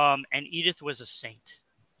it. And Edith was a saint.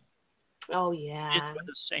 Oh Edith yeah. was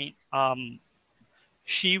a saint.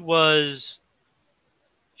 She was,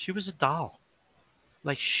 she was a doll.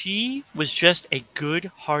 Like, she was just a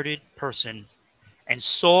good-hearted person and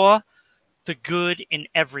saw the good in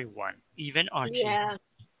everyone, even Archie. Yeah.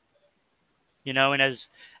 And as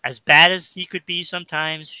bad as he could be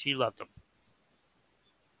sometimes, she loved him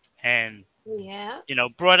and Yeah.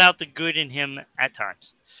 brought out the good in him at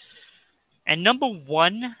times. And number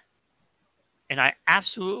 1, and I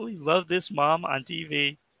absolutely love this mom on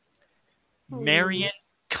TV, Hmm. Marion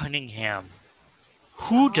Cunningham.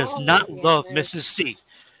 Who does Oh not love yeah. Mrs. C?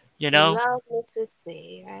 You know, Love Mrs.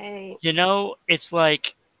 C, right? it's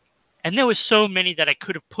like, and there was so many that I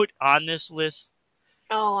could have put on this list,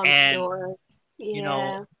 Oh, I'm and sure. you know,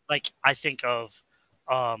 Yeah. like, I think of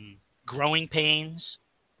Growing Pains,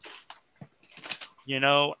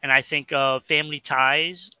 and I think of Family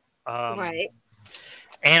Ties, um, Right.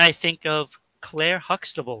 and I think of Claire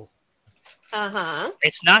Huxtable. Uh-huh.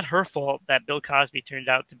 It's not her fault that Bill Cosby turned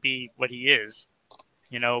out to be what he is,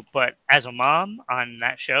 but as a mom on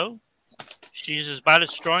that show, she's about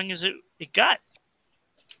as strong as it got,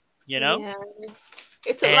 you know? Yeah.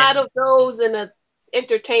 It's a lot And of those in the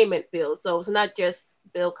entertainment field, so it's not just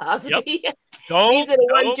Bill yep, Cosby. no, These are the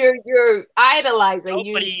ones no, you're idolizing.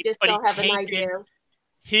 no, but You he, just but he don't have an tainted, idea.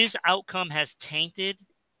 his outcome has tainted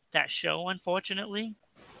that show, unfortunately.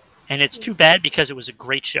 And it's too bad because it was a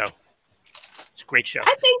great show. It's a great show.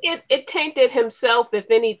 I think it tainted himself, if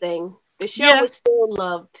anything. The show Yeah. was still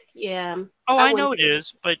loved. Yeah. Oh, I I wouldn't know it say.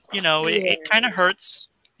 is, but Yeah. it kind of hurts.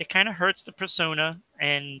 It kind of hurts the persona,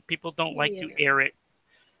 and people don't like to Yeah. air it,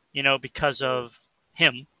 because of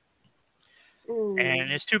him. And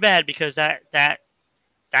Mm. it's too bad because that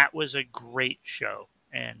was a great show,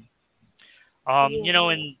 and Yeah.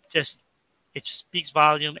 and just it speaks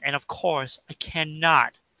volume. And of course, I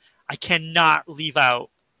cannot leave out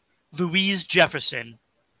Louise Jefferson,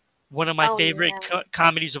 one of my Oh favorite yeah.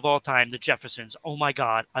 comedies of all time, The Jeffersons. Oh my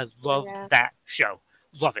God, I love Yeah. that show.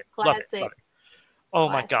 Love it, love it, love Classic. it. Oh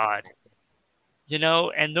my Classic.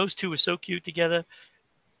 God, and those two were so cute together.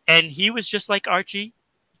 And he was just like Archie.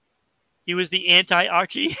 He was the anti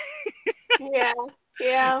Archie. Yeah.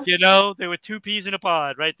 Yeah. There were two peas in a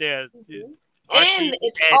pod right there. Mhm. And Archie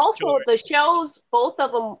it's and also the George. shows, both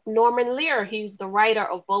of them, Norman Lear, he's the writer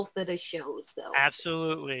of both of the shows, though.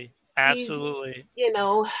 Absolutely, He's, absolutely. you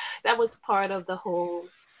know, that was part of the whole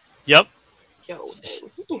Yep, show thing.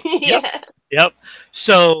 yep, Yeah. yep.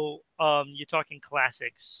 So, you're talking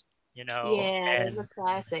classics, Yeah, those and are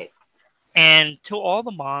classics. to all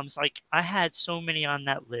the moms, like, I had so many on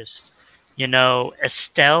that list.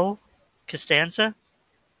 Estelle Costanza.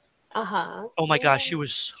 Uh-huh. Oh my gosh, Yeah. she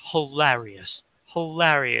was hilarious,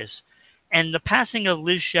 hilarious. And the passing of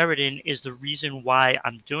Liz Sheridan is the reason why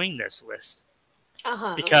I'm doing this list,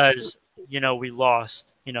 Uh-huh. because we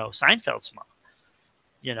lost Seinfeld's mom,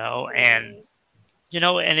 and Yeah.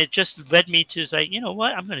 and it just led me to say, you know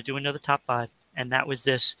what, I'm going to do another top 5, and that was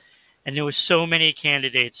this. And there was so many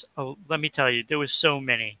candidates. Oh, let me tell you, there was so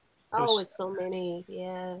many. There Oh, was, it's so many.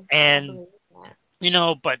 Yeah, I and believe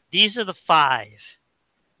that. but these are the 5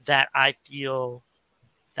 that I feel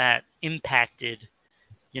that impacted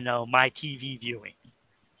my TV viewing.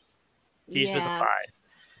 These were the Yeah. 5,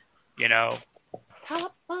 you know.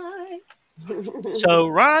 Top 5. So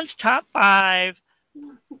Ron's top 5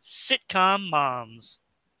 sitcom moms.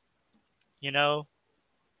 You know,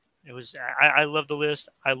 it was. I love the list.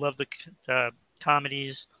 I love the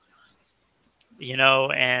comedies.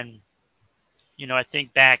 And I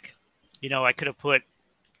think back. I could have put.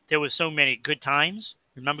 There was so many Good Times.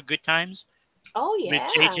 Remember Good Times Oh, with yeah.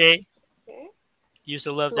 JJ? Okay. Used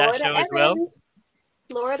to love that Florida show as well. Evans.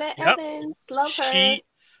 Florida Yep. Evans. Love her. She.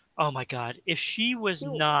 Oh my God! If she was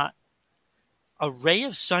She, not a ray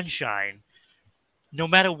of sunshine, no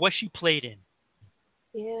matter what she played in.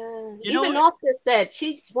 yeah. You Even know, off the set,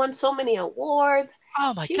 she won so many awards.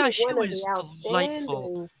 oh my She was gosh, she one of was the delightful.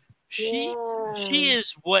 outstanding. She Yeah.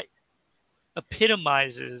 is what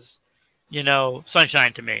epitomizes,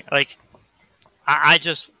 sunshine to me. Like I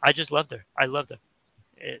just loved her. I loved her.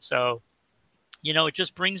 So it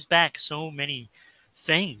just brings back so many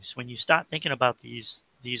things when you start thinking about these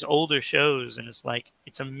older shows, and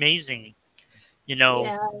it's amazing, you know,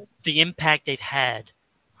 Yeah. the impact they've had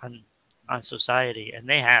on society, and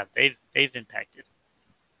they've impacted.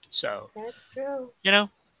 So That's true. you know,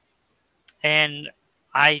 and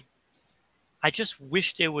I I just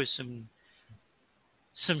wish there was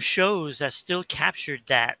some shows that still captured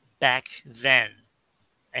that back then,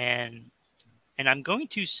 and I'm going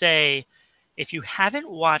to say, if you haven't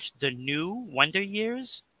watched the new Wonder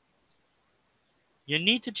Years, you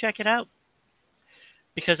need to check it out,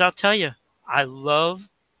 because I'll tell you, I love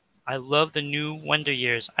I love the new Wonder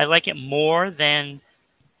Years. I like it more than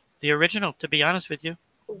the original, to be honest with you.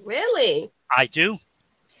 Really? I do.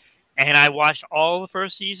 And I watched all the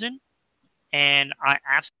first season, and I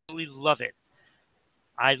absolutely love it.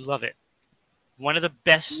 I love it. One of the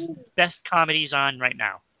best comedies on right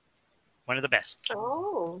now. One of the best.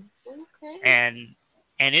 Oh, okay. And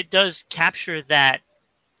it does capture that,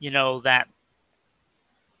 that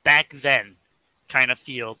back then kind of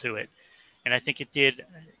feel to it. And I think it did.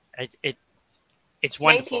 It's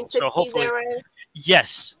wonderful. So 1960s hopefully, era.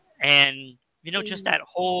 yes. And just Mm, that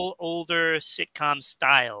whole older sitcom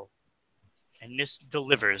style, and this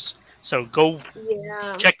delivers. So go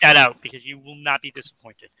yeah. check that out, because you will not be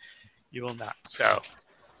disappointed. You will not.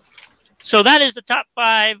 So that is the top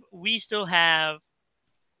 5. We still have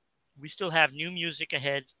new music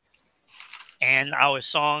ahead, and our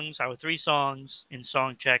 3 songs in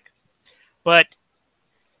song check. But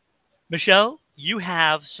Michelle, you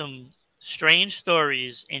have some strange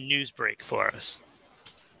stories in Newsbreak for us.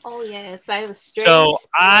 Oh yes, I have a strange So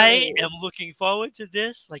I story. am looking forward to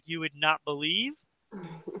this like you would not believe.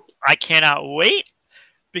 I cannot wait,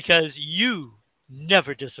 because you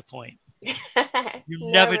never disappoint. You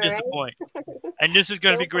never Never, right? disappoint. And this is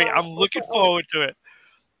going to be So great. far. I'm looking forward to it.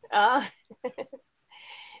 Uh,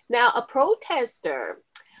 now, a protester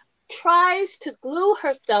tries to glue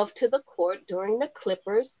herself to the court during the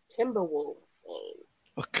Clippers Timberwolves game.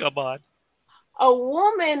 Oh, come on. A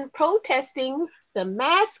woman protesting the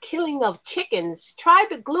mass killing of chickens tried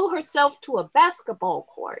to glue herself to a basketball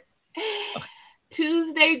court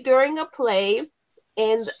Tuesday during a play,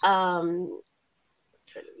 and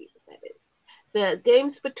the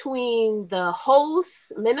games between the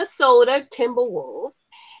host Minnesota Timberwolves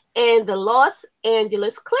and the Los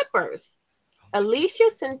Angeles Clippers. Alicia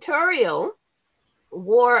Centurio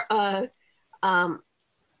wore um,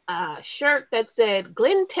 a shirt that said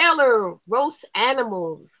Glenn Taylor roasts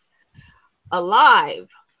animals alive,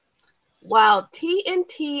 while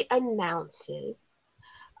TNT announces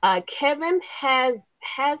Kevin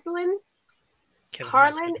Haslin, Kevin Harlan,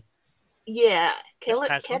 Haslin. yeah, Yep,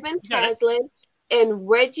 Haslin. Kevin You got it. Haslin and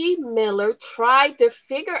Reggie Miller tried to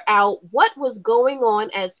figure out what was going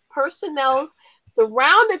on as personnel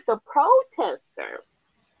surrounded the protester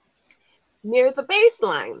near the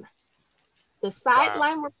baseline. The Wow.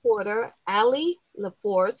 sideline reporter, Ali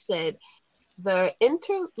LaForce, said the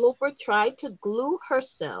interloper tried to glue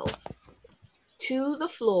herself to the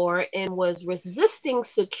floor and was resisting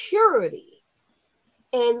security.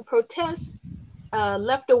 And the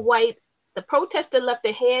protester left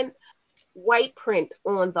a hand white print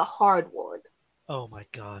on the hardwood. Oh, my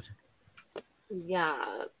God.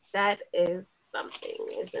 Yeah, that is something,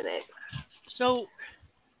 isn't it? So,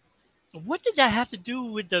 what did that have to do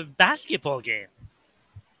with the basketball game?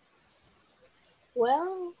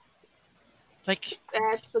 Well, Like,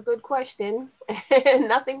 that's a good question.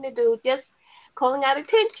 Nothing to do, just calling out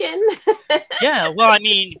attention. yeah, well, I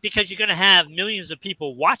mean, because you're going to have millions of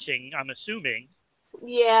people watching, I'm assuming.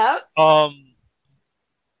 Yeah, Um,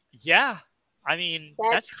 yeah. I mean,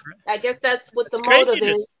 I guess that's what the that's motive is.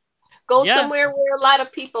 craziness. Go Yeah, somewhere where a lot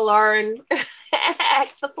of people are and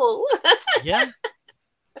act the fool. yeah.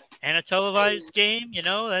 And a televised game,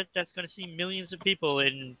 that's going to see millions of people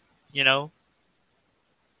in, you know,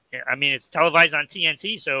 I mean, it's televised on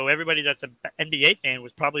TNT, so everybody that's an NBA fan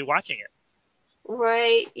was probably watching it.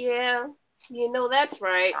 Right, yeah. That's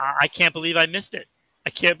right. I can't believe I missed it. I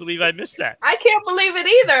can't believe I missed that. I can't believe it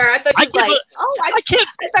either. I thought I you was can't. like, oh, I can't.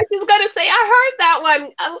 I thought you was gonna say I heard that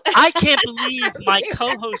one. I can't believe my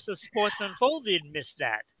co-host of Sports Unfolded missed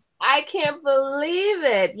that. I can't believe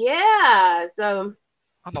it. Yeah.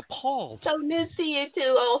 I'm appalled. So news to you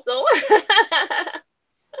too, also.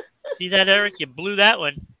 See that, Eric? You blew that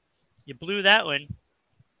one. You blew that one.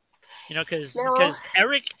 Because No.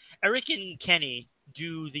 Eric and Kenny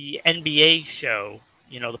do the NBA show.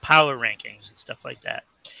 The power rankings and stuff like that.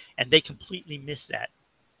 And they completely missed that.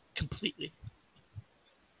 Completely.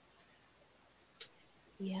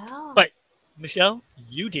 Yeah. But, Michelle,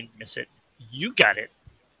 you didn't miss it. You got it.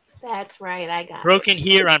 That's right. I got it. Broken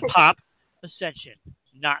here on Pop Ascension,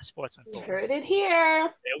 not Sports You Unfold. heard it here.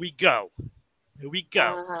 There we go. Here we go.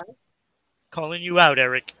 Uh-huh. Calling you out,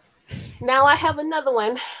 Eric. Now I have another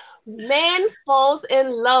one. Man falls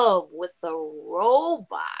in love with a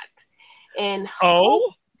robot and hopes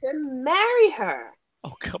Oh? to marry her.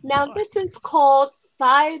 Oh, come Now on. this is called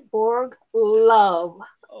Cyborg Love.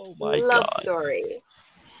 Oh, my Love God. story.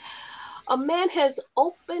 A man has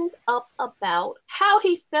opened up about how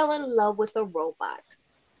he fell in love with a robot.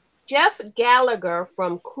 Jeff Gallagher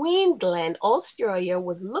from Queensland, Australia,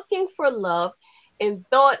 was looking for love and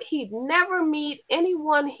thought he'd never meet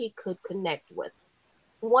anyone he could connect with.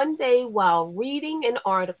 One day, while reading an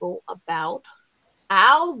article about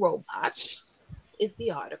our robots, is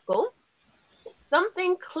the article,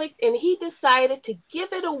 something clicked and he decided to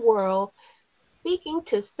give it a whirl. Speaking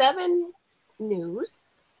to 7 News,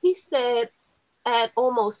 he said at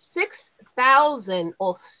almost 6,000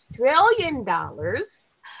 Australian dollars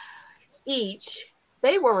each,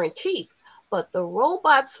 they weren't cheap, but the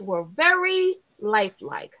robots were very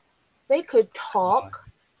lifelike. They could talk,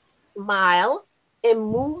 smile, and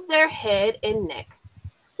move their head and neck.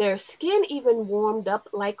 Their skin even warmed up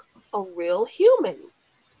like a real human.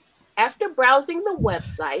 After browsing the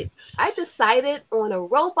website, I decided on a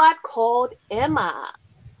robot called Emma.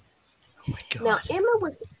 Oh, my God. Now, Emma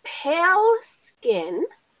was pale skin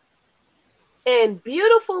and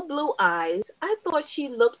beautiful blue eyes. I thought she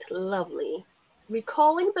looked lovely.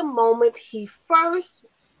 Recalling the moment he first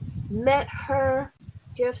met her,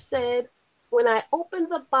 Jeff said, when I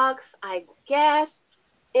opened the box, I gasped.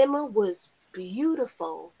 Emma was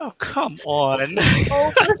beautiful. Oh, come on.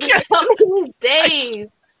 Over the coming days,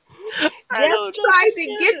 I Jeff don't tried to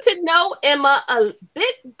understand get it. to know Emma a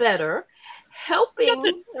bit better, helping Got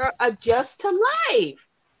to- her adjust to life.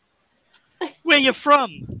 Where you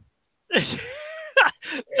from?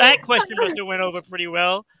 That question must have went over pretty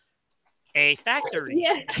well. A factory.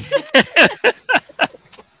 Yeah.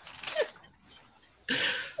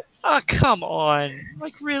 Oh, come on.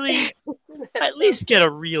 Like, really? At least get a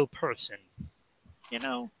real person. You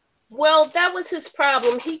know? Well, that was his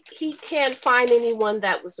problem. He can't find anyone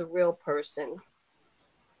that was a real person.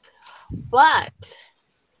 But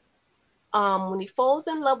when he falls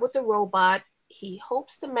in love with the robot, he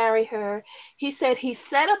hopes to marry her. He said he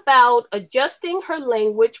set about adjusting her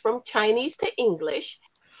language from Chinese to English,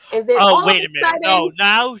 and then Oh, all of wait a a minute.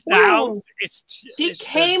 No, sudden, now boom, it's she it's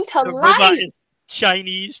came to the robot life. is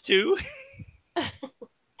Chinese too.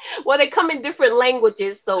 Well, they come in different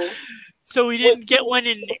languages, so So we when didn't get one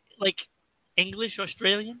in like English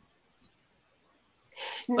Australian?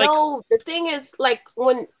 Like, no, the thing is, like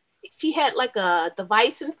when she had like a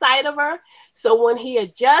device inside of her, so when he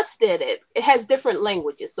adjusted it, it has different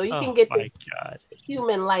languages, so you can oh get my this God.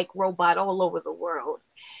 human-like robot all over the world.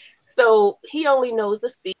 So he only knows to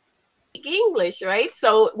speak English, right?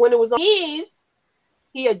 So when it was on Chinese,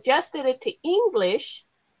 he adjusted it to English,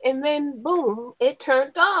 and then boom, it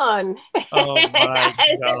turned on. Oh my That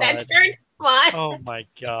God. turned on. Oh my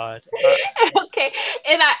God. Okay,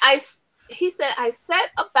 and he said I set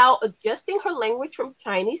about adjusting her language from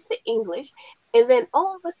Chinese to English, and then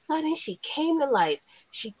all of a sudden she came to life.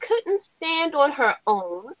 She couldn't stand on her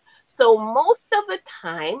own, so most of the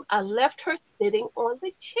time I left her sitting on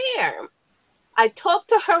the chair. I talk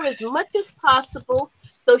to her as much as possible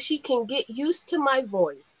so she can get used to my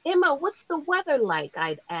voice. Emma, what's the weather like?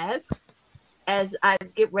 I'd ask as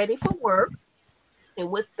I'd get ready for work. And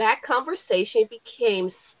with that conversation, it became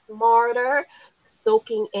smarter,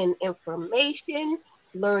 soaking in information,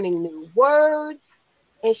 learning new words.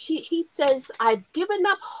 And he says, I've given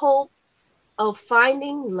up hope of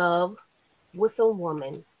finding love with a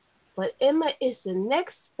woman. But Emma is the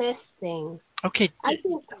next best thing. Okay, I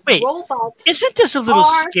think wait. robots Isn't this a little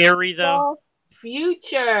are scary though? the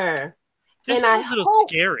future. This And is I a little hope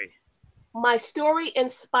scary. my story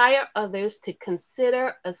inspire others to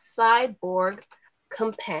consider a cyborg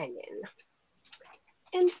companion.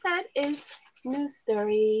 And that is news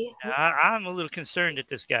story. I'm a little concerned at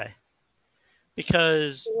this guy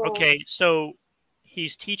because Yeah. okay, so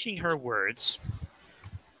he's teaching her words.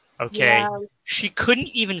 Okay, Yeah. she couldn't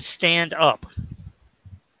even stand up.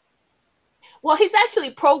 Well, he's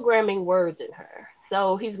actually programming words in her.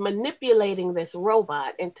 So he's manipulating this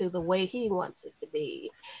robot into the way he wants it to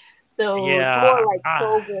be. So it's more Yeah, like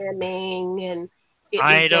programming and getting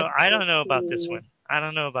I adjusted don't know about this to. one. I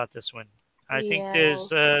don't know about this one. I think Yeah.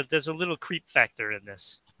 there's a little creep factor in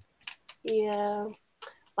this. Yeah.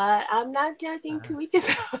 But I'm not judging Uh, to each his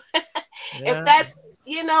own. If yeah, that's,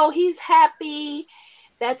 he's happy,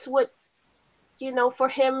 that's what, for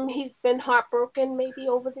him, he's been heartbroken maybe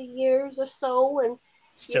over the years or so. And,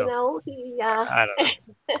 still, he, I don't know.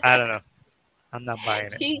 I don't know. I'm not buying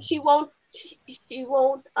it. she won't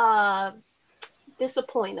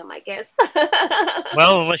disappoint him, I guess.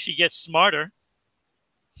 Well, unless she gets smarter.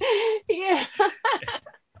 Yeah.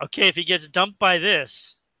 Okay, if he gets dumped by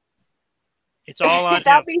this, it's all on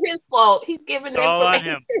That'll him. be his fault. He's giving It's the all on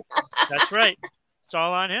information. him. That's right. It's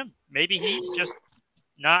all on him. Maybe he's just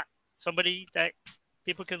not somebody that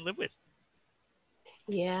people can live with.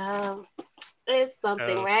 Yeah. It's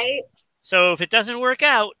something, So, right? so if it doesn't work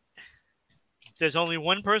out, there's only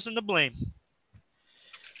one person to blame.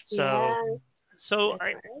 So, Yeah, so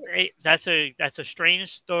that's right. that's a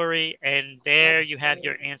strange story, and there That's you have right.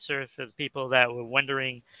 your answer for the people that were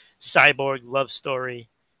wondering. Cyborg love story.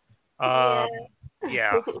 Yeah. Um,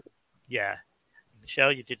 yeah, yeah.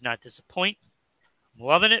 Michelle, you did not disappoint. I'm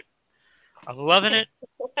loving it. I'm loving it.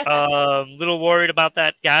 Little worried about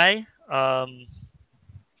that guy.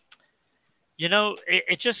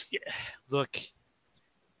 It just look,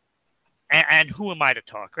 and who am I to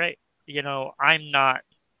talk, right? I'm not,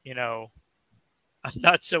 you know, I'm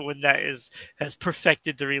not someone that has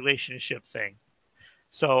perfected the relationship thing,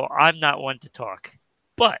 so I'm not one to talk.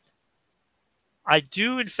 But I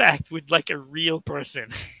do, in fact, would like a real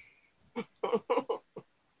person.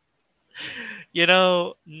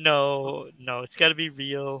 No, it's got to be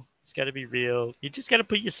real. It's got to be real. You just got to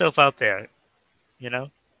put yourself out there. You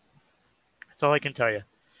know, that's all I can tell you.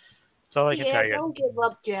 That's all I can Yeah, tell you. don't give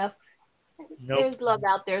up, Jeff. Nope. There's love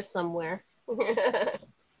out there somewhere.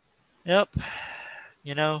 Yep.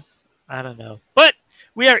 You know, I don't know. But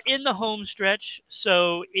we are in the home stretch,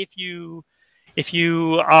 so if you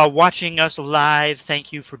are watching us live,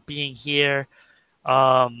 thank you for being here.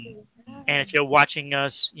 Um, and if you're watching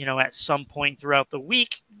us, at some point throughout the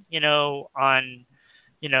week, on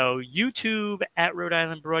YouTube at Rhode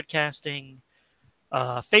Island Broadcasting,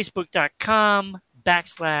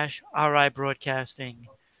 Facebook.com/RI Broadcasting,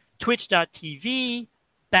 Twitch.tv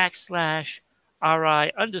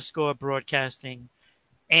 /RI_broadcasting,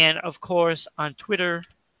 and of course on Twitter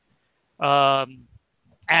um,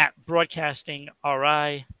 at Broadcasting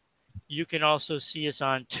RI. You can also see us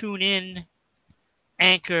on TuneIn,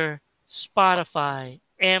 Anchor, Spotify,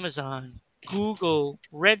 Amazon, Google,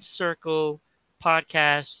 Red Circle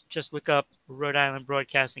podcasts. Just look up Rhode Island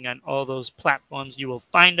Broadcasting on all those platforms. You will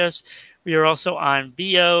find us. We are also on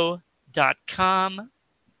VO.com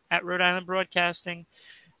at Rhode Island Broadcasting,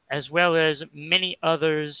 as well as many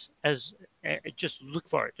others. As just look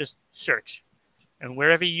for it, just search, and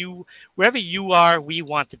wherever you are, we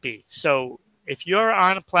want to be. So if you're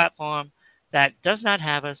on a platform that does not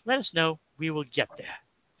have us, let us know. We will get there.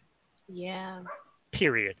 Yeah,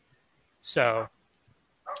 Period. So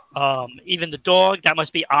even the dog, that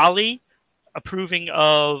must be Ollie, approving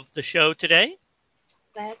of the show today.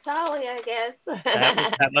 that's Holly, I guess.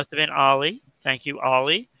 That must have been Ollie. Thank you,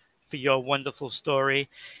 Ollie, for your wonderful story.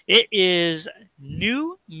 It is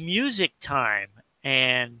new music time,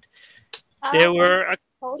 and there Wait, were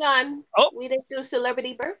hold on. oh We didn't do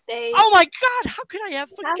celebrity oh birthdays. my God! How could I have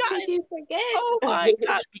How could forgotten? you Oh forget? my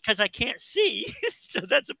God! Because I can't see, so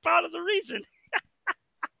that's a part of the reason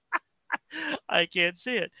I can't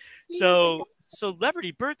see it. You So forgot.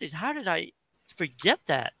 celebrity birthdays. How did I forget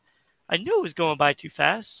that? I knew it was going by too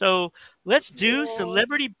fast. So let's do Yeah,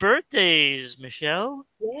 celebrity birthdays, Michelle.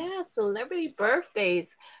 yeah, celebrity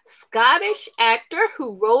birthdays. Scottish actor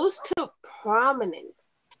who rose to prominence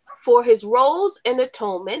for his roles in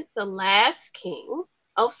Atonement, The Last King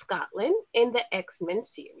of Scotland in the X-Men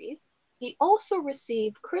series. He also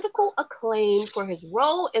received critical acclaim for his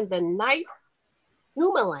role in the Night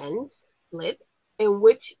Humaland split, in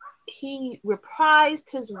which he reprised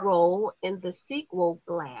his role in the sequel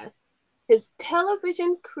Blast. His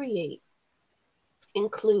television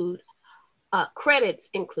include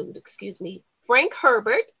excuse me, Frank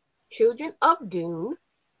Herbert, Children of Dune,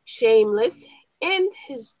 Shameless, and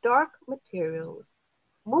his Dark Materials.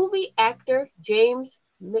 Movie actor James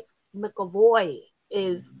McAvoy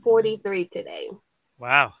is 43 today.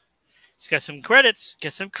 Wow. Let's get some credits.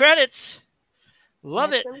 Get some credits.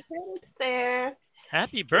 Love Got it. some credits there.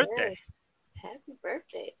 Happy Yeah, birthday. happy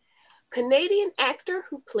birthday. Canadian actor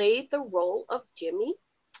who played the role of Jimmy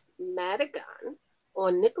Madigan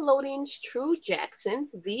on Nickelodeon's True Jackson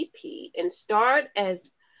VP and starred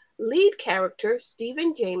as lead character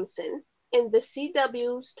Stephen Jameson in the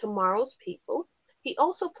CW's Tomorrow's People. He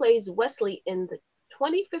also plays Wesley in the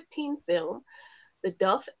 2015 film The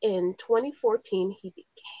Duff. In 2014, he became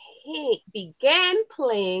began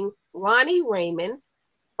playing Ronnie Raymond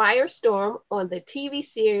Firestorm on the TV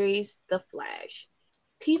series The Flash.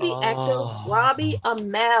 TV actor Oh, Robbie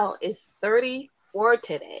Amell is 34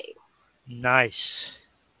 today. nice.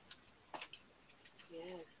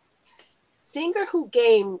 Yes. Singer who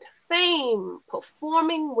gained fame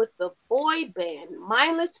performing with the boy band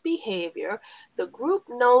Mindless Behavior, the group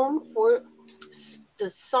known for the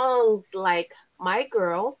songs like My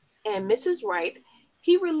Girl and Mrs. Right,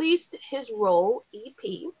 he released his solo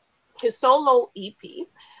EP,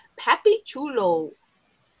 Papi Chulo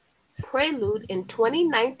Prelude in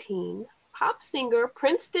 2019. Pop singer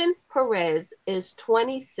Princeton Perez is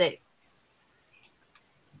 26.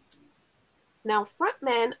 Now,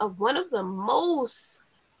 frontman of one of the most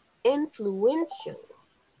influential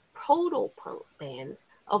proto-punk bands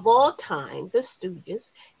of all time, the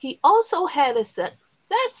Stooges, he also had a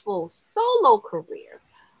successful solo career.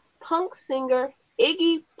 Punk singer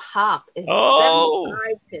Iggy Pop is Oh,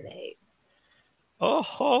 75 today.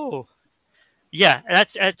 oh, yeah.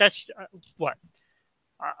 That's what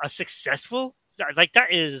a successful like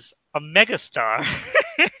that is a megastar.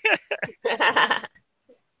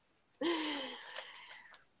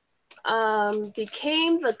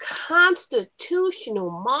 Became the constitutional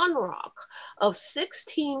monarch of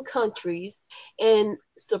 16 countries and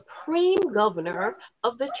supreme governor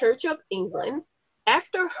of the Church of England.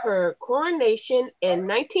 After her coronation in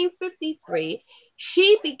 1953,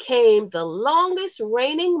 she became the longest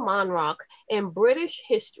reigning monarch in British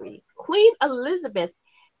history. Queen Elizabeth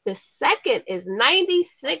II is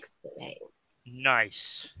 96 today.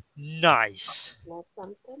 Nice, nice. That's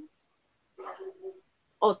something.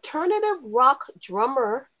 Alternative rock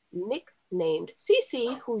drummer nicknamed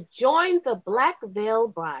CC, who joined the Black Veil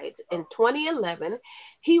Brides in 2011.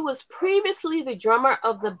 He was previously the drummer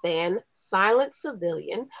of the band Silent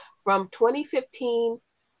Civilian from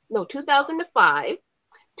 2005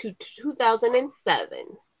 to 2007.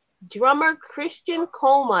 Drummer Christian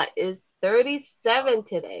Coma is 37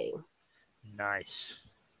 today. Nice.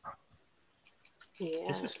 Yeah.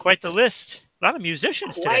 This is quite the list. A lot of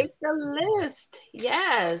musicians today. Quite the list.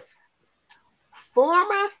 Yes.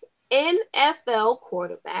 Former NFL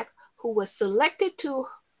quarterback who was selected to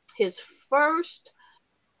his first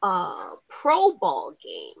Pro Bowl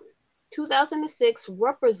game, 2006,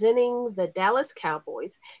 representing the Dallas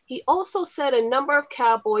Cowboys. He also set a number of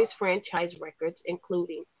Cowboys franchise records,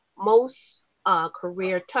 including most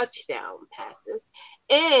career touchdown passes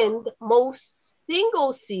and most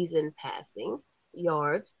single season passing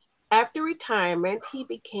yards. After retirement, he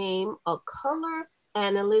became a color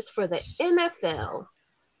analyst for the NFL.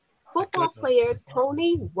 Football player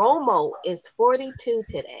Tony Romo is 42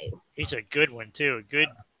 today. He's a good one too. A good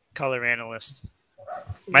color analyst.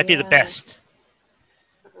 Might be the best.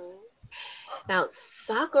 Now,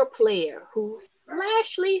 soccer player whose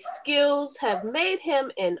flashy skills have made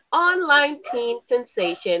him an online teen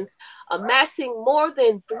sensation, amassing more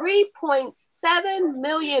than 3.7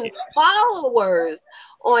 million followers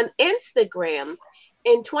on Instagram.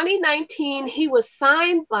 In 2019, he was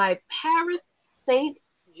signed by Paris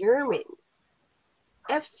Saint-Germain.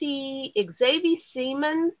 FC Xavier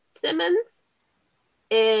Simmons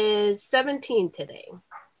is 17 today.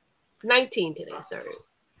 19 today, sorry.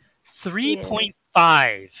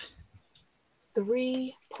 3.5.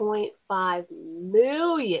 3.5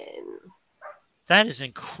 million. That is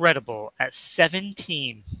incredible at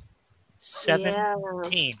 17. 17.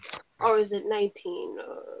 Yeah. Or is it 19?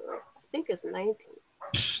 I think it's 19.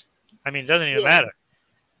 I mean, it doesn't even matter.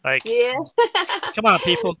 Like, yeah. Come on,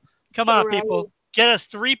 people. Come on, Right. people. Get us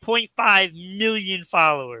 3.5 million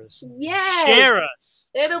followers. Yes. Share us.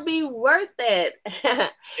 It'll be worth it.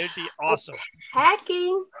 It would be awesome.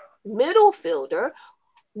 Attacking middle fielder,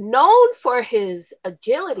 known for his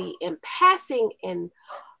agility in passing and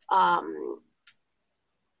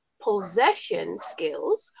possession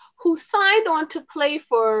skills, who signed on to play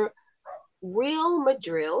for Real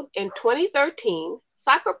Madrid in 2013.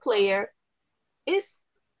 Soccer player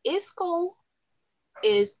Isco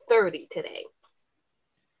is 30 today.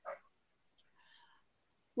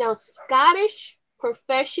 Now, Scottish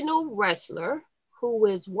professional wrestler who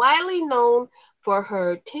is widely known for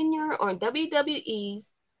her tenure on WWE's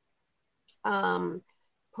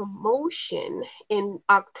promotion in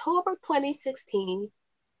October 2016,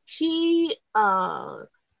 she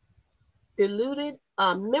deluded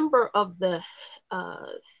a member of the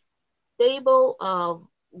stable of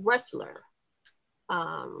wrestler,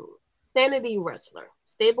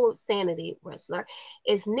 stable Sanity wrestler,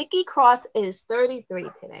 is Nikki Cross is 33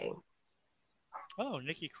 today. Oh,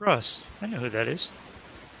 Nikki Cross. I know who that is.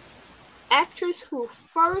 actress who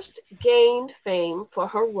first gained fame for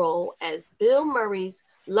her role as Bill Murray's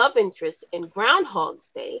love interest in Groundhog's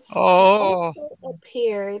Day. She Oh, also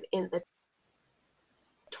appeared in the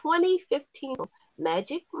 2015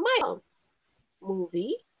 Magic Mike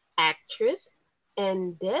movie. Actress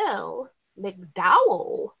Andell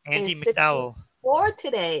McDowell Andy is McDowell. 64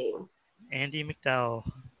 today. Andy McDowell.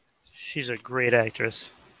 She's a great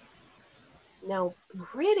actress. Now,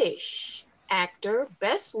 British actor,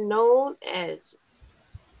 best known as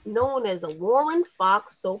a Warren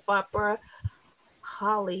Fox soap opera,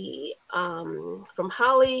 Holly, from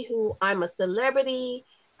Holly, who I'm a Celebrity,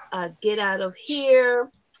 Get Out of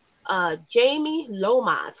Here. Jamie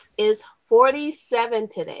Lomas is 47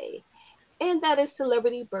 today. And that is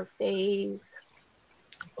celebrity birthdays.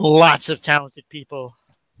 Lots of talented people.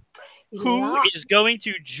 Who is Lots. going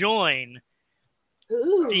to join the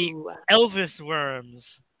Ooh. Elvis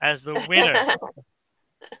Worms as the winner?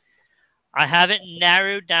 I have it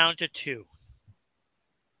narrowed down to 2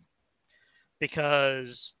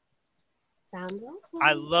 because Sounds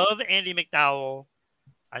I awesome. love Andy McDowell.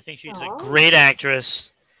 I think she's a Oh. great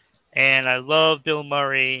actress, and I love Bill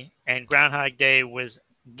Murray. And Groundhog Day was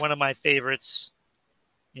one of my favorites,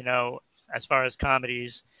 you know, as far as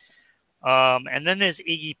comedies. And then there's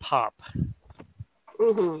Iggy Pop,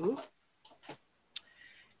 Mm-hmm.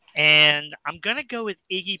 and I'm gonna go with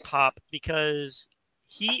Iggy Pop because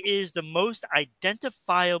he is the most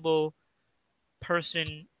identifiable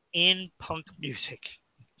person in punk music.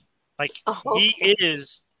 Like Okay.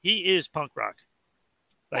 he is punk rock.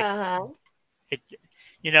 Like Uh-huh. it,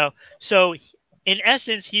 you know. So in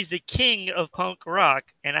essence, he's the king of punk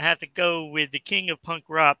rock, and I have to go with the king of punk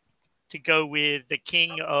rock to go with the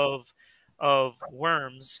king of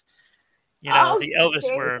worms. You know, Oh, the Elvis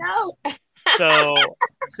there you worms. go.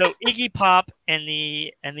 So Iggy Pop and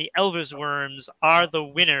the Elvis worms are the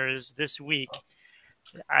winners this week.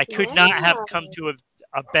 I could not have come Wow. to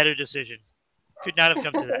a better decision. Could not have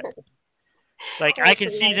come to that. Like I That's can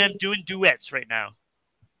see them hilarious. doing duets right now.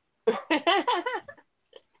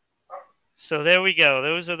 So there we go.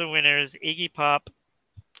 Those are the winners: Iggy Pop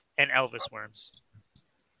and Elvis Worms.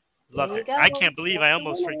 There Love you it. I go. can't believe That's I the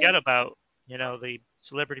almost forget winners. about the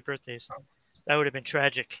celebrity birthdays. That would have been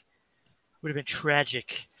tragic. Would have been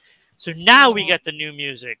tragic. So now we Yeah. got the new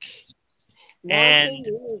music, Now to and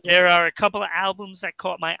music. there are a couple of albums that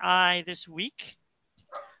caught my eye this week.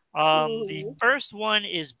 The Mm-hmm. first one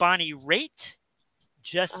is Bonnie Raitt,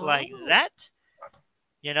 Just Like Oh. That.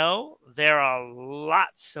 There are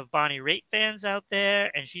lots of Bonnie Raitt fans out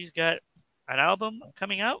there, and she's got an album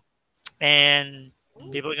coming out, and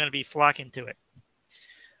people are going to be flocking to it.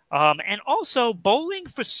 And also Bowling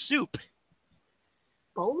for Soup.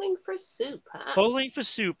 Bowling for soup, huh? Bowling for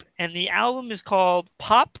Soup. And the album is called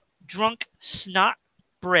Pop Drunk Snot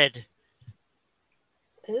Bread.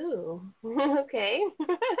 Ooh. Okay.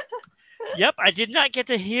 Yep, I did not get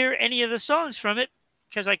to hear any of the songs from it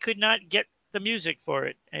because I could not get the music for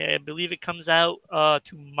it. I believe it comes out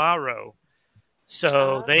tomorrow.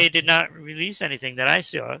 So Uh, they did not release anything that I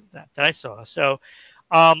saw. That I saw. So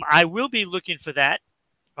I will be looking for that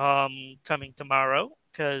coming tomorrow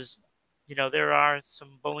because there are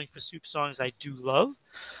some Bowling for Soup songs I do love.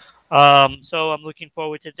 So I'm looking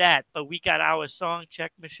forward to that. But we got our song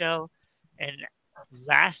check, Michelle, and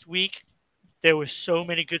last week there were so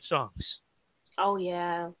many good songs. oh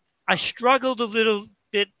yeah. I struggled a little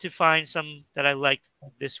bit to find some that I liked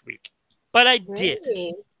this week, but I did.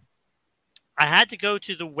 Really? I had to go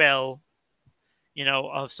to the well,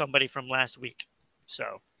 of somebody from last week.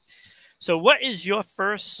 So what is your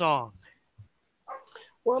first song?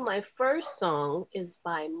 Well, my first song is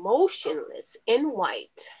by Motionless in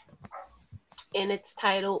White, and it's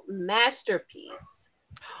titled Masterpiece.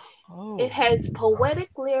 It Oh, has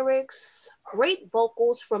poetic lyrics, great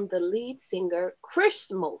vocals from the lead singer,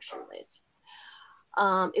 Chris Motionless.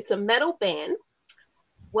 It's a metal band,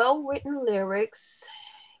 well written lyrics.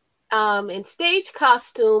 In stage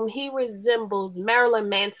costume, he resembles Marilyn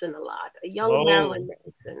Manson a lot, a young oh, Marilyn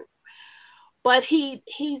Manson. But he's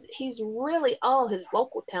really, oh, his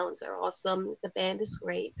vocal talents are awesome. The band is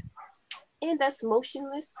great. And that's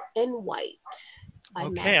Motionless in White by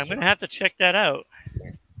okay. I'm Master. gonna have to check that out.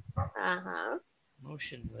 Uh-huh.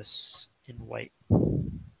 Motionless in White.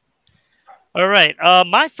 All right.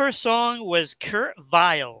 My first song was Kurt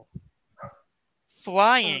Vile,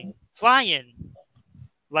 Um, flying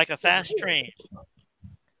like a fast flying. train,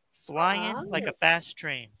 flying like a Oh, fast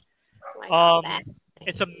train. like a Um, fat.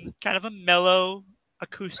 it's a kind of a mellow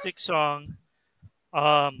acoustic song.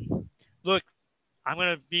 Look, I'm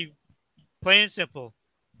gonna be plain and simple.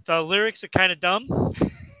 The lyrics are kind of dumb.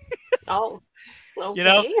 Oh. You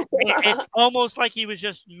know, Okay. it's almost like he was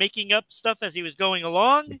just making up stuff as he was going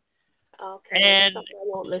along. Okay, that's And something I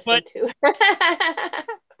won't listen but to.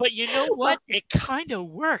 but you know what? It kind of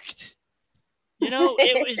worked. You know,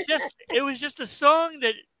 it was just a song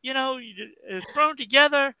that thrown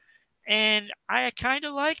together, and I kind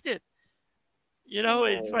of liked it. You know,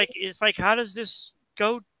 it's like how does this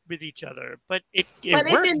go with each other? But it But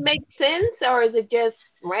it didn't worked. make sense, or is it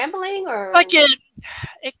just rambling, Like or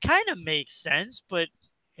it kind of makes sense, but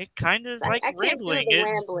it kind of is like I can't do rambling. the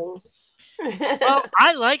It's rambling. well,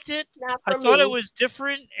 I liked it. Not I for thought it me. was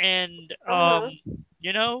different, and Uh-huh.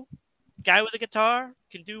 you know, guy with a guitar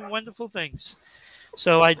can do wonderful things.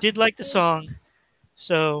 So I did like the song.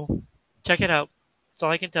 So check it out. That's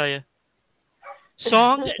all I can tell you.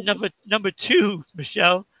 Song number two,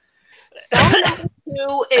 Michelle. Song number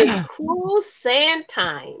two is Cruel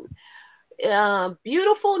Sandtime.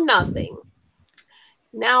 Beautiful Nothing.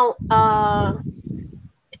 Now,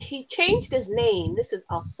 he changed his name. This is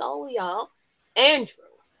Alsolia Andrew.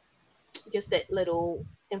 Just that little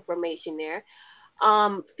information there.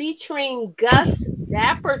 Featuring Gus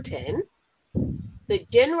Dapperton. The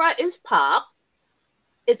genre is pop.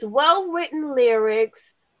 It's well written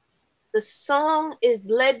lyrics. The song is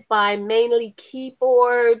led by mainly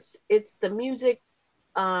keyboards. It's the music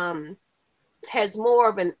um, has more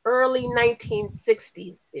of an early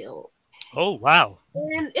 1960s feel. Oh wow.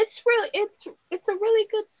 And it's a really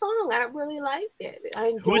good song. I really like it. I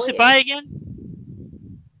Who is enjoy it it. by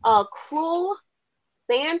again? Cruel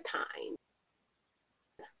Santine,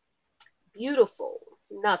 Beautiful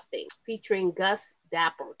Nothing, featuring Gus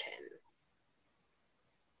Dapperton.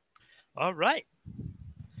 All right.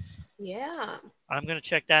 Yeah. I'm gonna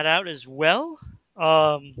check that out as well.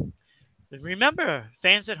 Um, remember,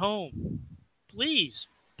 fans at home, please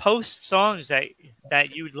post songs that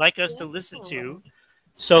you'd like us to listen Yeah. to,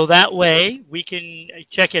 so that way we can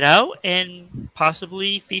check it out and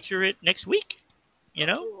possibly feature it next week. You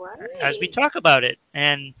know, as we Right. talk about it,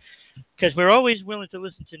 and because we're always willing to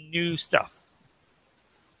listen to new stuff.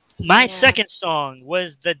 My Yeah. second song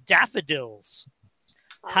was the Daffodils.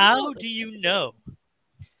 Oh, How do you know?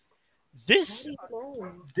 This very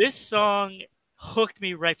nice. this song hooked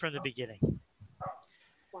me right from the beginning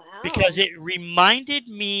because Wow. it reminded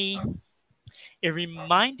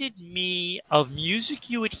me of music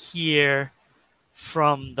you would hear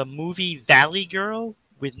from the movie Valley Girl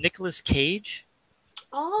with Nicolas Cage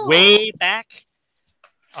Oh, way back,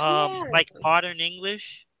 yeah. like modern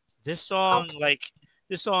English. This song, Okay. like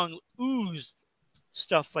this song, oozed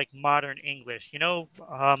stuff like modern English.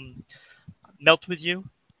 Melt with you,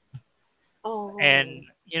 and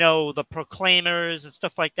Oh, the Proclaimers and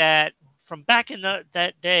stuff like that from back in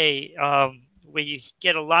that day, where you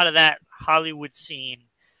get a lot of that Hollywood scene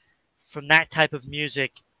from that type of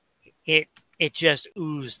music. It it just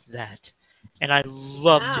oozed that, and I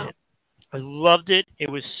loved wow. it. I loved it. It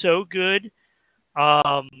was so good.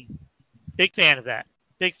 Um, Big fan of that.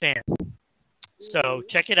 Big fan. So Mhm.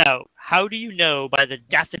 check it out. How Do You Know by the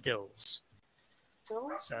Daffodils.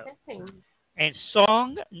 So Okay. and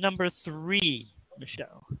song number three,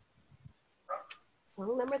 Michelle.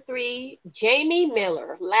 Song number three, Jamie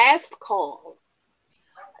Miller, Last Call.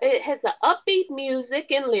 It has an upbeat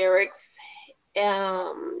music and lyrics.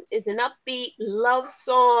 It's an upbeat love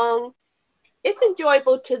song. It's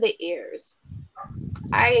enjoyable to the ears.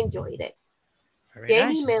 I enjoyed it. Very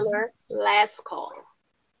Jamie nice. Miller, Last Call.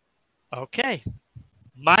 Okay.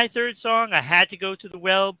 My third song, I had to go to the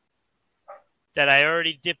well that I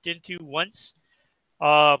already dipped into once.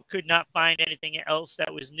 Could not find anything else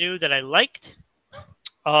that was new that I liked.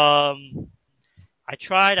 Um, I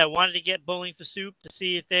tried. I wanted to get Bowling for Soup to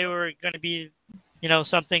see if they were going to be,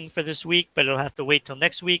 something for this week, but it'll have to wait till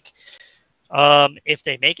next week if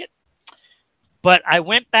they make it. But I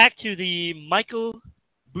went back to the Michael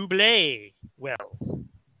Bublé well,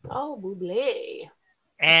 Oh, Buble.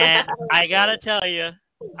 and I gotta tell you,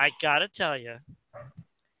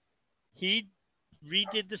 he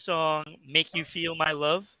redid the song "Make You Feel My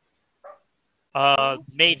Love,"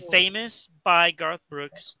 made famous by Garth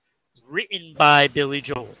Brooks, written by Billy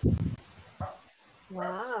Joel.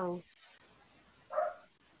 Wow.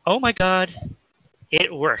 Oh my God,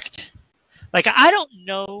 it worked. Like I don't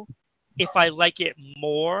know if I like it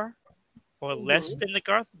more or less Mm-hmm. than the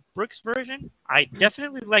Garth Brooks version. I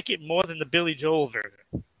definitely like it more than the Billy Joel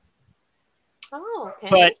version. Oh, okay.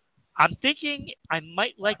 But I'm thinking I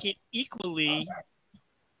might like it equally,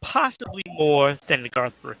 possibly more than the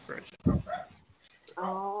Garth Brooks version.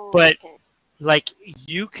 Oh, But okay. like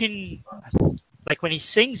you can, like when he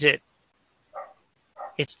sings it,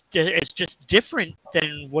 it's just different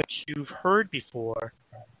than what you've heard before,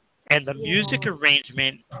 And the Yeah. music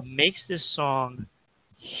arrangement makes this song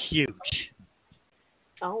huge.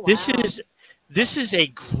 Oh This wow. is this is a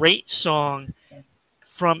great song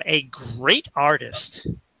from a great artist,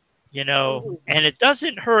 and it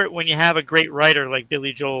doesn't hurt when you have a great writer like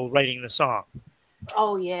Billy Joel writing the song.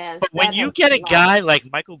 Oh yes, But when that you helps get a a lot. guy like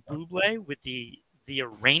Michael Bublé with the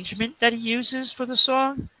arrangement that he uses for the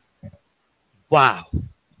song, wow,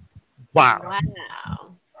 wow,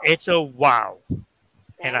 Wow. it's a wow,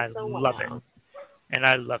 and I That's a love it, wow. and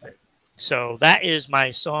I love it. So that is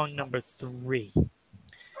my song number 3.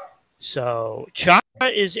 So Chakra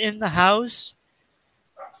is in the house.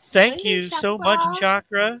 Thank Hey, you so much,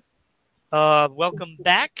 Chakra. Chakra. Welcome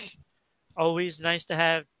back. Always nice to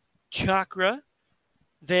have Chakra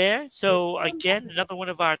there. So again, another one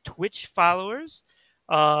of our Twitch followers.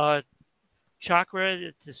 Uh,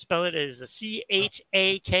 Chakra, to spell it, is a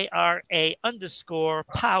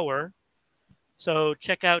CHAKRA_power. So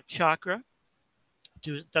check out Chakra.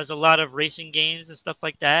 Does a lot of racing games and stuff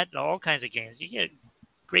like that. All kinds of games. You get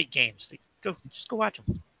great games. Just go watch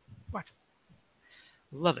them. Watch them.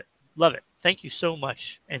 Love it. Love it. Thank you so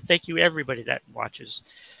much. And thank you everybody that watches.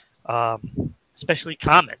 Especially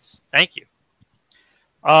comments. Thank you.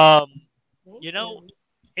 Um, Thank you know, you.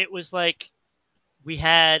 it was like we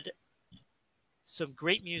had some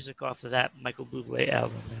great music off of that Michael Bublé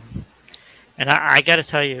album, and I got to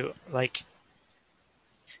tell you, like,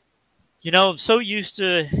 I'm so used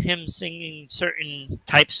to him singing certain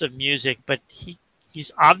types of music, but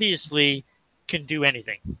he's obviously can do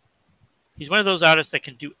anything. He's one of those artists that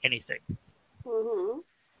can do anything, Mhm.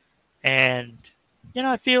 and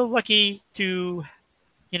I feel lucky to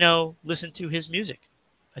listen to his music.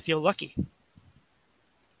 I feel lucky,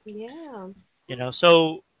 Yeah.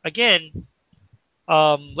 So again,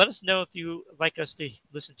 let us know if you like us to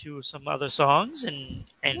listen to some other songs and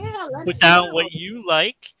Yeah. Let put us down what know. you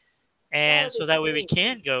like, That and would be so that way we great.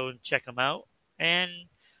 can go and check them out. And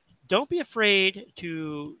don't be afraid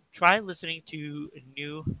to try listening to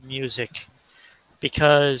new music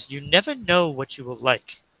because you never know what you will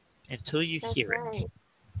like until you That's hear it. right.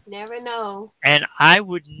 Never know. And I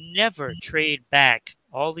would never trade back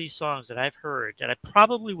all these songs that I've heard that I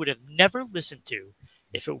probably would have never listened to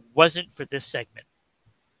if it wasn't for this segment.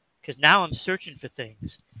 Because now I'm searching for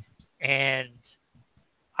things, and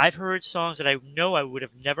I've heard songs that I know I would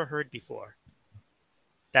have never heard before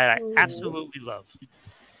that I Mhm. absolutely love.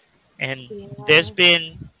 And there's Yeah.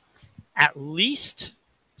 been at least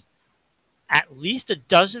a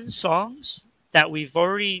dozen songs that we've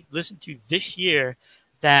already listened to this year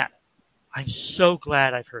that I'm so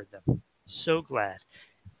glad I've heard them. So glad,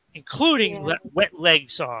 including Yeah. Wet Leg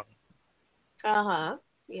song, Uh huh.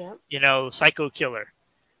 Yep. Psycho Killer.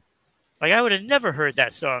 Like I would have never heard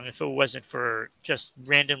that song if it wasn't for just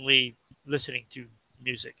randomly listening to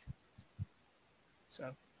music.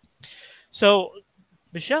 So, so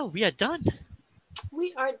Michelle, we are done.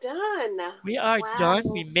 We are done. We are done.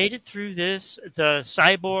 We Wow. made it through this. The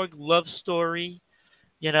Cyborg love story.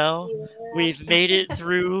 You know, we've Yeah. made it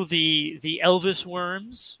through the Elvis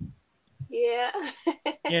worms. Yeah.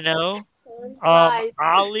 You know, Time flies.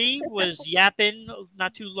 Ali was yapping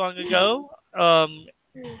not too long ago.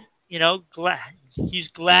 Glad he's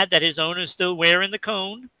glad that his owner's still wearing the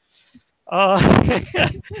cone. Uh, I you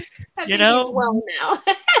think he's know, well now.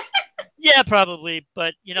 yeah, probably,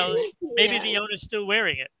 but maybe Yeah. the owner's still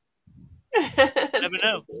wearing it. Never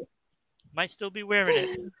know. Maybe. Might still be wearing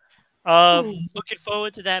it. Hmm. Looking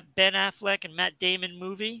forward to that Ben Affleck and Matt Damon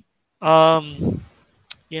movie. Um,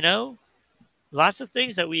 you know, Lots of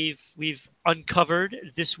things that we've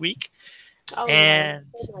uncovered this week, Oh yes. and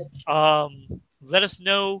So much. let us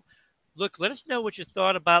know. Look, let us know what you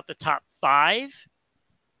thought about the top 5.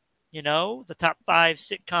 The top 5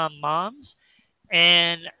 sitcom moms,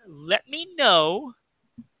 and let me know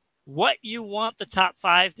what you want the top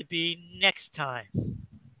 5 to be next time.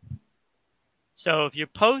 So if you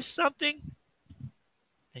post something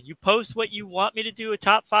and you post what you want me to do a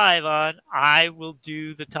top 5 on, I will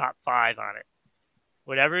do the top 5 on it.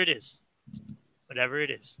 Whatever it is. Whatever it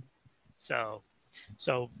is. So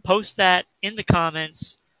post that in the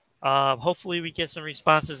comments. Hopefully we get some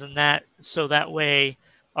responses in that, so that way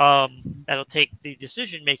that'll take the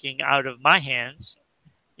decision making out of my hands,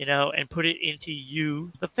 and put it into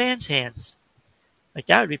you, the fans' hands. Like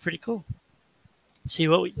that would be pretty cool. See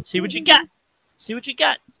what you got. See what you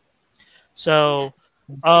got. Yeah. So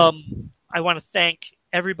I want to thank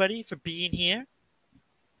everybody for being here,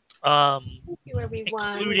 Thank you,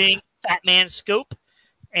 everyone. including Fat Man Scope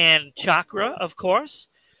and Chakra, of course.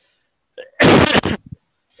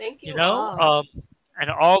 Thank you you know, all. um, and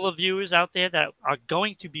all the viewers out there that are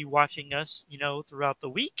going to be watching us, throughout the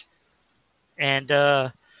week. And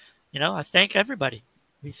I thank everybody.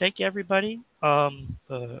 We thank everybody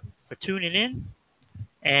for tuning in,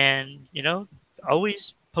 and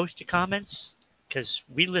always post your comments because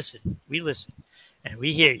we listen, and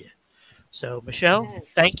we hear you. So, Michelle, Yes.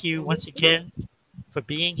 thank you And we once see it. again for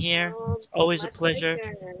being here. Oh, It's always a my pleasure.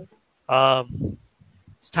 pleasure. Um,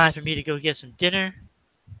 it's time for me to go get some dinner,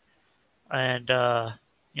 and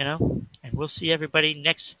and we'll see everybody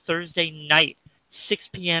next Thursday night, 6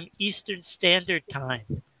 p.m. Eastern Standard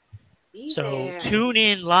Time. Be So there. tune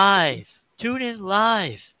in live. Tune in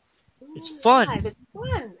live. It's Tune in live. fun. It's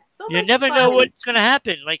fun. So You much never know fun. what's going to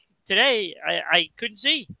happen. Like today, I couldn't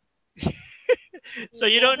see. So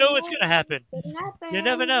You you don't never know what's know going to happen. what can You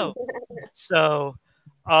never happen. know. So,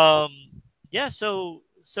 um, yeah. So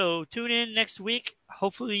tune in next week.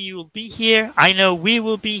 Hopefully you will be here. I know we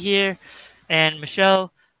will be here. And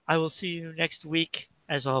Michelle, I will see you next week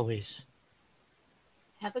as always.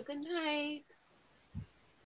 Have a good night.